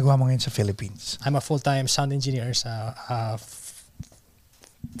 anong ginagawa mo ngayon sa Philippines? I'm a full-time sound engineer sa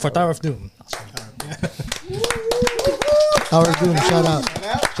for Tower of Doom. Tower of Doom, shout out.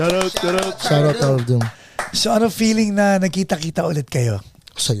 Shout out Tower of Doom. So ano feeling na nagkita-kita ulit kayo?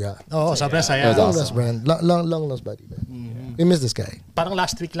 Saya. Oo, sobrang saya. Long lost friend. Long lost buddy. We miss this guy. Parang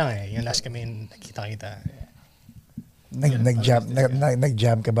last week lang Yung last kami nakita-kita.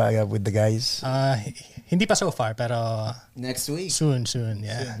 Nag-jam ka ba with the guys? Hindi pa so far, pero next week. Soon.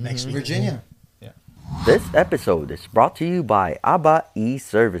 Yeah, next week. Virginia. This episode is brought to you by ABBA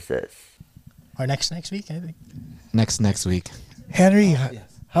E-Services. Or next week, I think. Next week. Henry,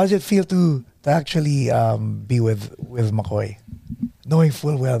 how does it feel to actually be with McCoy, knowing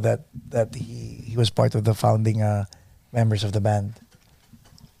full well that he was part of the founding members of the band?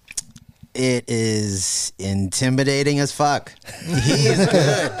 It is intimidating as fuck. He is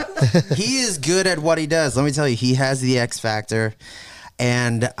good. He is good at what he does. Let me tell you, he has the X factor,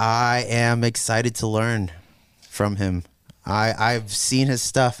 and I am excited to learn from him. I've seen his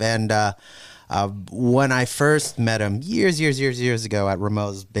stuff, and when I first met him years ago at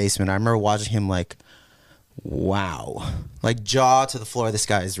Rameau's basement, I remember watching him like, wow, like jaw to the floor. This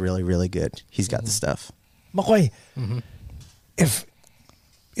guy is really, really good. He's got the stuff. McCoy,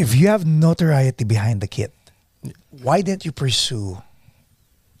 if you have notoriety behind the kit, why didn't you pursue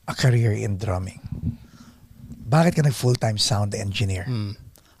a career in drumming? Bakit ka nag full-time sound engineer?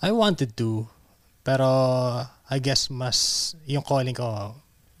 I wanted to, pero I guess yung calling ko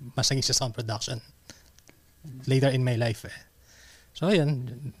mas naging sa sound production later in my life So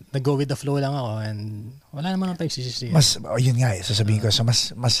yun, nag-go with the flow lang ako and wala naman akong pagsisisi. Yun nga sasabihin ko, so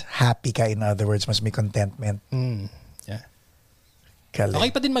mas happy ka, in other words, mas may contentment. Yeah. Galing.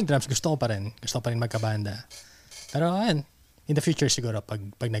 Okay pa din mag-drums, gusto ko pa rin magkabanda. Pero ayun, in the future siguro pag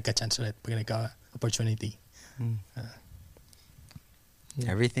nagka-chance ulit, pag nagka-opportunity.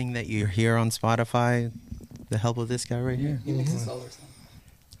 Everything that you hear on Spotify, the help of this guy right here. He mixes all our songs.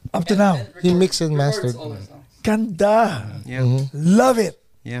 Up to now. He mixed and mastered. Ganda. Yeah. Love it.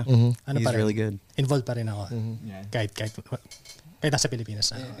 Yeah. Ano He's pa rin, really good. Involved pa rin ako. Kahit nasa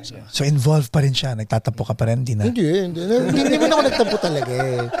Pilipinas na ako. So involved pa rin siya, nagtatampo ka pa rin, di na? Hindi mo na ako nagtampo talaga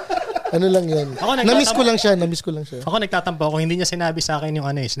Ano lang yan. Namiss ko lang siya. Ako nagtatampo. Kung hindi niya sinabi sa akin yung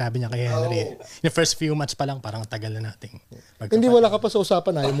sinabi niya kay Henry. Yung first few months pa lang, parang tagal na nating hindi wala ka pa sa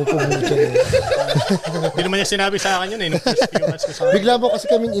usapan ayaw mo pumunod siya. Hindi naman niya sinabi sa akin yun Yung first few months ko sa akin. Bigla mo kasi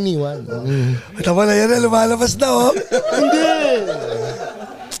kaming iniwan. Tama na yan, lumalabas na Hindi.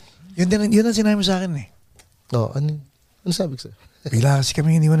 Yun ang sinabi mo sa akin Ano sabi ko sa'yo? Bigla kasi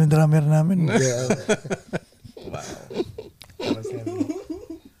kami iniwan ng drummer namin.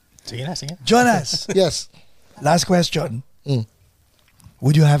 Sige na. Jonas. Yes. Last question.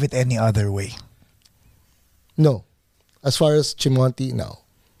 Would you have it any other way? No. As far as Cimonti, no.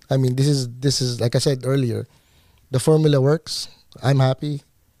 I mean, this is like I said earlier, the formula works. I'm happy.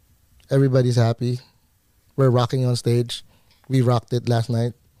 Everybody's happy. We're rocking on stage. We rocked it last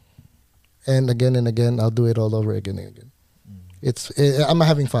night. And again, I'll do it all over again and again. I'm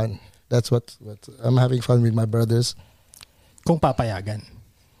having fun. That's what I'm having fun with my brothers. Kung papayagan.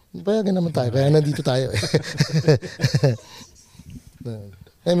 Payagan naman tayo. Kaya nandito tayo.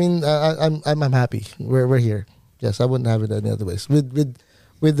 I mean, I'm happy. We're here. Yes, I wouldn't have it any other ways. With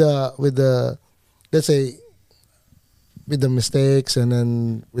the let's say with the mistakes and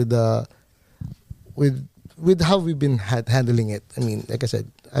then with how we've been handling it. I mean, like I said,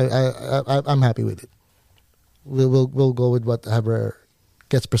 I'm happy with it. We'll go with whatever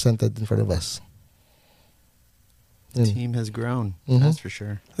gets presented in front of us. The team has grown. That's for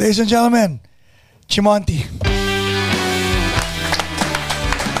sure. Ladies and gentlemen, Cimonti.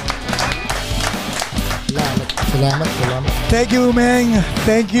 Salamat. Thank you, Meng.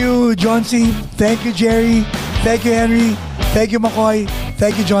 Thank you, John C. Thank you, Jerry. Thank you, Henry. Thank you, McCoy.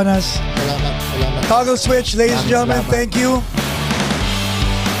 Thank you, Jonas. Salamat. Toggle switch, ladies and gentlemen. Thank you.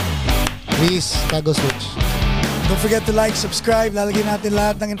 Please, toggle switch. Don't forget to like, subscribe. Lalagyan natin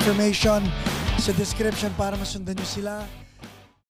lahat ng information sa description para masundan nyo sila.